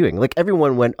what you're doing. Like,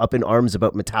 everyone went up in arms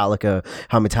about Metallica,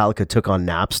 how Metallica took on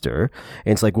Napster.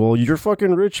 And it's like, well, you're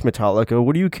fucking rich, Metallica.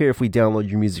 What do you care if we download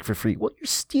your music for free? Well, you're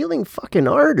stealing fucking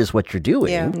art is what you're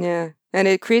doing. Yeah. And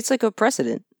it creates like a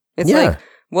precedent. It's like,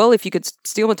 well, if you could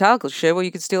steal Metallica shit, well,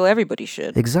 you could steal everybody's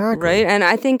shit. Exactly. Right? And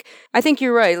I think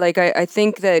you're right. Like, I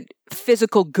think that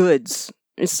physical goods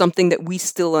is something that we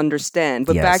still understand.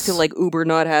 But back to like Uber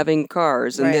not having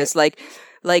cars and this, like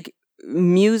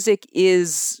music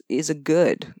is a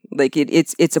good. Like,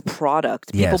 it's a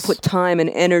product. People put time and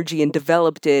energy and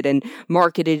developed it and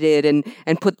marketed it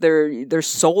and put their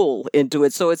soul into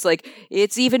it. So it's like,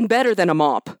 it's even better than a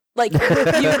mop. Like,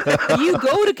 you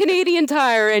go to Canadian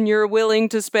Tire and you're willing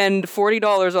to spend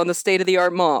 $40 on the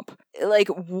state-of-the-art mop. Like,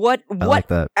 what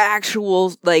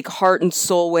actual like heart and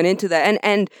soul went into that?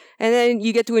 And then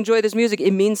you get to enjoy this music.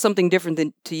 It means something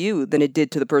different to you than it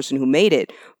did to the person who made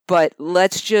it. But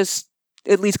let's just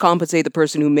at least compensate the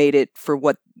person who made it for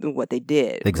what they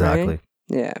did. Exactly. Right?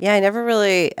 Yeah. Yeah, I never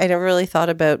really thought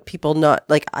about people not,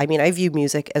 like, I mean, I view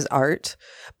music as art,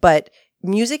 but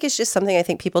music is just something I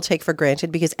think people take for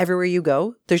granted because everywhere you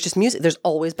go, there's just music. There's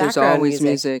always background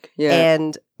music. Yeah.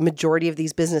 And majority of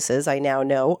these businesses I now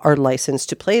know are licensed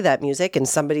to play that music and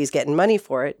somebody's getting money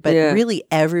for it. But really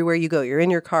everywhere you go, you're in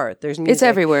your car, there's music. It's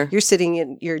everywhere. You're sitting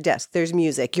in your desk, there's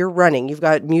music. You're running, you've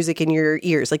got music in your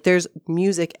ears. Like there's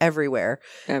music everywhere.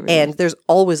 And there's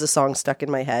always a song stuck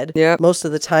in my head. Yeah. Most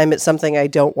of the time it's something I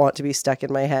don't want to be stuck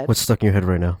in my head. What's stuck in your head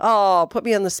right now? Oh, put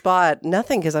me on the spot.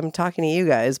 Nothing, because I'm talking to you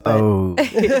guys. But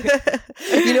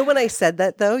you know when I said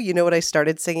that though, you know what I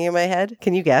started singing in my head?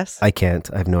 Can you guess? I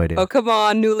can't. I have no idea. Oh, come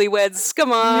on, newlyweds.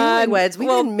 Come on. Newlyweds. We've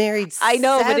been married I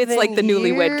know, but it's like the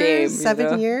newlywed game.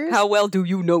 7 years? How well do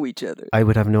you know each other? I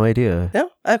would have no idea. No?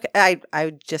 Okay.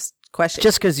 I just question.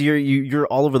 Just because you're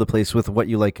all over the place with what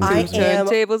you like and I do. am...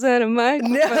 Turntables and a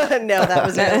microphone. No, that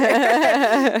was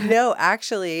it. No,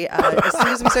 actually, as soon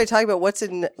as we started talking about what's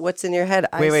in your head,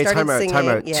 I started singing. Time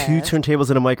out. Yeah. 2 turntables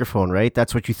and a microphone, right?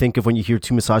 That's what you think of when you hear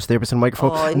 2 massage therapists and a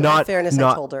microphone. Oh, in all fairness,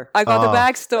 I told her. I got the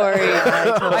backstory.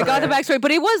 I got the backstory,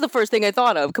 but it was the first thing I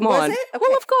thought of. Come on. Was it? Okay.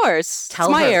 Well, of course. Tell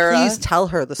it's my her. era. Please tell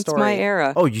her the story. It's my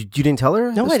era. Oh, you didn't tell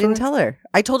her? No, the I didn't story? tell her.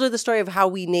 I told her the story of how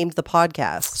we named the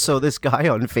podcast. So this guy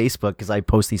on Facebook, because I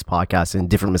post these podcasts in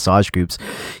different massage groups,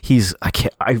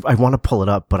 I want to pull it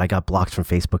up, but I got blocked from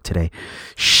Facebook today.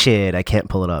 Shit, I can't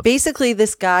pull it up. Basically,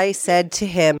 this guy said to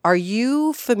him, "Are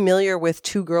you familiar with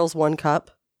 2 Girls, 1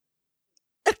 Cup?"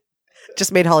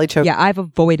 Just made Holly choke. Yeah, I've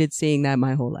avoided seeing that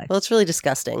my whole life. Well, it's really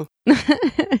disgusting.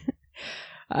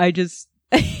 I just...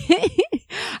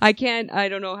 I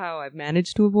don't know how I've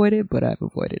managed to avoid it, but I've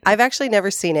avoided it. I've actually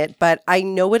never seen it, but I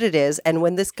know what it is. And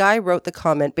when this guy wrote the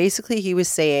comment, basically he was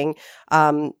saying,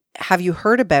 have you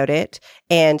heard about it?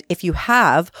 And if you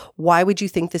have, why would you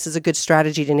think this is a good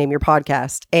strategy to name your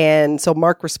podcast? And so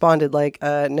Mark responded like,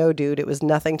 no, dude, it was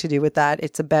nothing to do with that.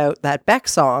 It's about that Beck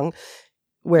song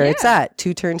where it's at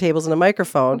 2 turntables and a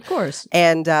microphone. Of course.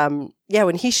 And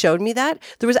when he showed me that,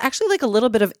 there was actually like a little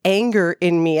bit of anger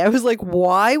in me. I was like,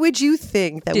 why would you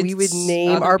think that we would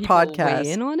name our podcast?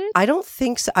 Weigh in on it? I don't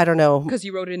think so. I don't know. Because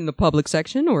you wrote it in the public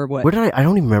section or what? Where did I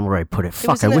don't even remember where I put it.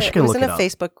 Fuck, I wish I could look it up. It was in a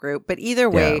Facebook group, but either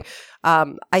way,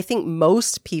 I think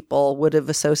most people would have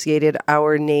associated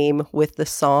our name with the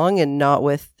song and not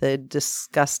with the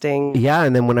disgusting. Yeah,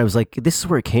 and then when I was like, this is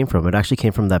where it came from, it actually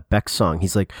came from that Beck song.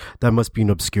 He's like, that must be an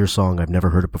obscure song. I've never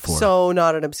heard it before. So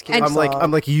not an obscure song.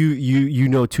 I'm like, you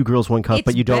know 2 Girls, 1 Cup, It's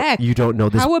but you Beck. don't know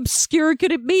this. How obscure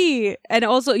could it be? And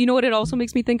also, you know what it also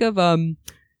makes me think of?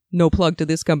 No plug to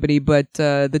this company, but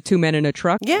the 2 Men in a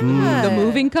Truck. Yeah. The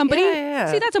moving company.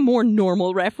 Yeah. See, that's a more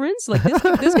normal reference. Like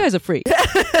this guy's a freak.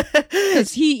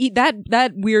 Because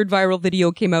that weird viral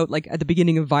video came out like at the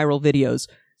beginning of viral videos.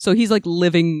 So he's like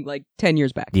living like 10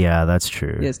 years back. Yeah, that's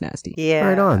true. It's nasty. Yeah.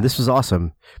 Right on. This was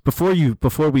awesome. Before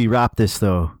we wrap this,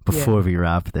 Pun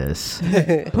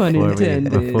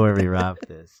intended. before we wrap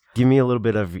this, give me a little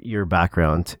bit of your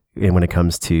background when it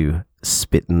comes to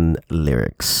spitting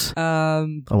lyrics. I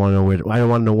want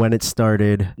to know when it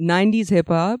started. 90s hip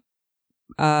hop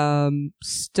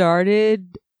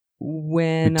started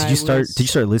when Did you start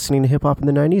listening to hip hop in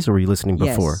the 90s, or were you listening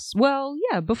before? Yes. Well,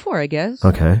 yeah, before, I guess.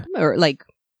 Okay. Or like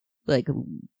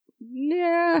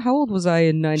yeah, how old was I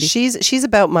in 90? She's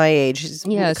about my age. She's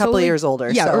a couple of years older.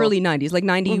 Yeah, so. early 90s, like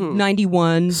 90,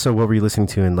 91. So what were you listening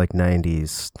to in like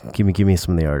 90s? Give me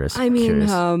some of the artists. I I'm mean, curious.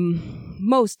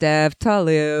 Mos Def,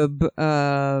 Talib,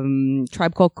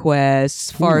 Tribe Called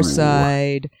Quest,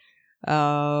 Pharcyde,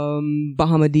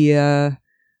 Bahamadia,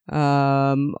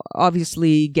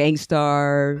 obviously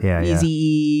Gangstar,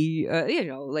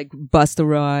 Eazy-E, like Busta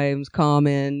Rhymes,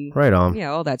 Common. Right on.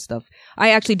 Yeah, all that stuff.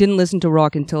 I actually didn't listen to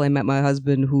rock until I met my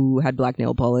husband, who had black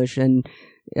nail polish and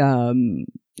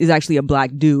is actually a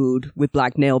black dude with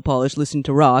black nail polish listening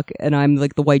to rock, and I'm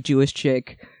like the white Jewish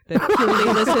chick that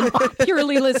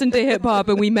purely listened to hip hop.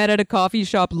 And we met at a coffee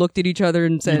shop, looked at each other,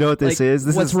 and said, "You know what this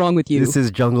is? What's wrong with you?" This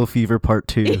is Jungle Fever Part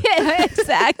 2. Yeah,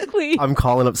 exactly. I'm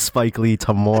calling up Spike Lee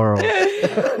tomorrow.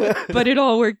 But it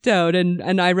all worked out,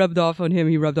 and I rubbed off on him.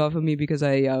 He rubbed off on me because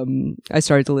I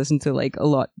started to listen to like a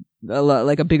lot,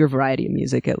 like a bigger variety of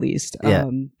music at least. Yeah.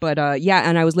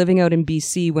 And I was living out in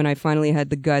BC when I finally had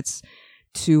the guts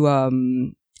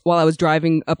to while I was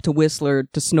driving up to Whistler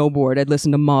to snowboard, I'd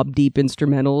listen to Mobb Deep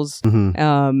instrumentals,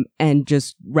 and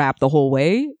just rap the whole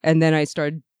way. And then I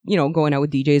started, going out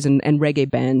with DJs and reggae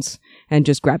bands and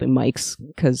just grabbing mics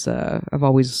because I've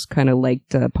always kind of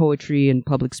liked poetry and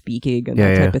public speaking and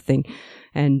that type of thing.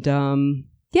 And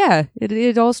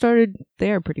it all started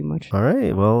there pretty much. All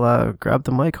right. Well, grab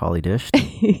the mic, Holly Dish.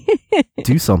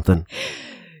 Do something.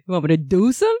 You want me to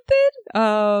do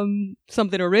something?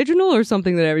 Something original or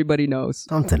something that everybody knows?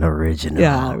 Something original.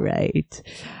 Yeah, right.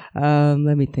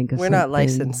 Let me think of We're something. not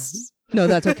licensed. No,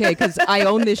 that's okay, because I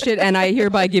own this shit and I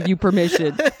hereby give you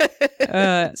permission.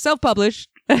 Self-published.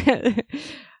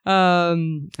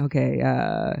 Okay.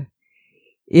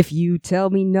 If you tell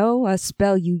me no, I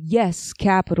spell you yes.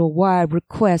 Capital Y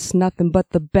request, nothing but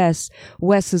the best.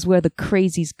 West is where the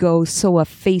crazies go, so I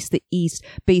face the east.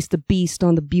 Base the beast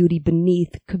on the beauty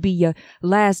beneath. Could be your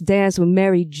last dance with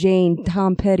Mary Jane.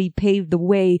 Tom Petty paved the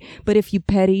way, but if you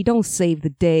petty, don't save the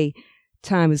day.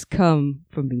 Time has come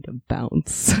for me to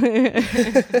bounce.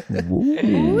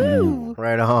 Woo.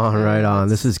 Right on.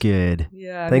 This is good.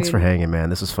 Yeah. Thanks for hanging, man.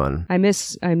 This was fun. I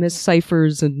miss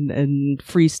ciphers and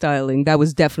freestyling. That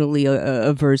was definitely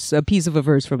a piece of a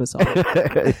verse from a song.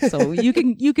 So you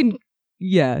can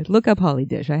look up Holly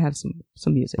Dish. I have some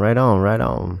music. Right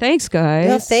on. Thanks, guys.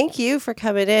 No, thank you for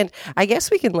coming in. I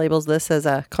guess we can label this as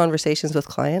conversations with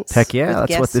clients. Heck yeah,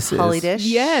 that's what this is. Holly Dish.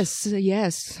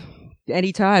 Yes.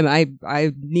 Anytime. I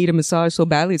need a massage so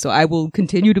badly, so I will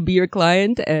continue to be your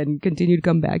client and continue to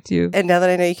come back to you. And now that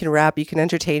I know you can rap, you can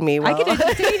entertain me. I can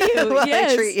entertain you.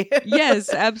 I treat you.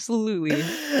 Yes, absolutely.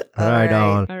 Right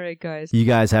on. All right, guys. You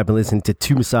guys have been listening to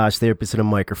Two Massage Therapists and a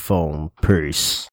Microphone. Peace.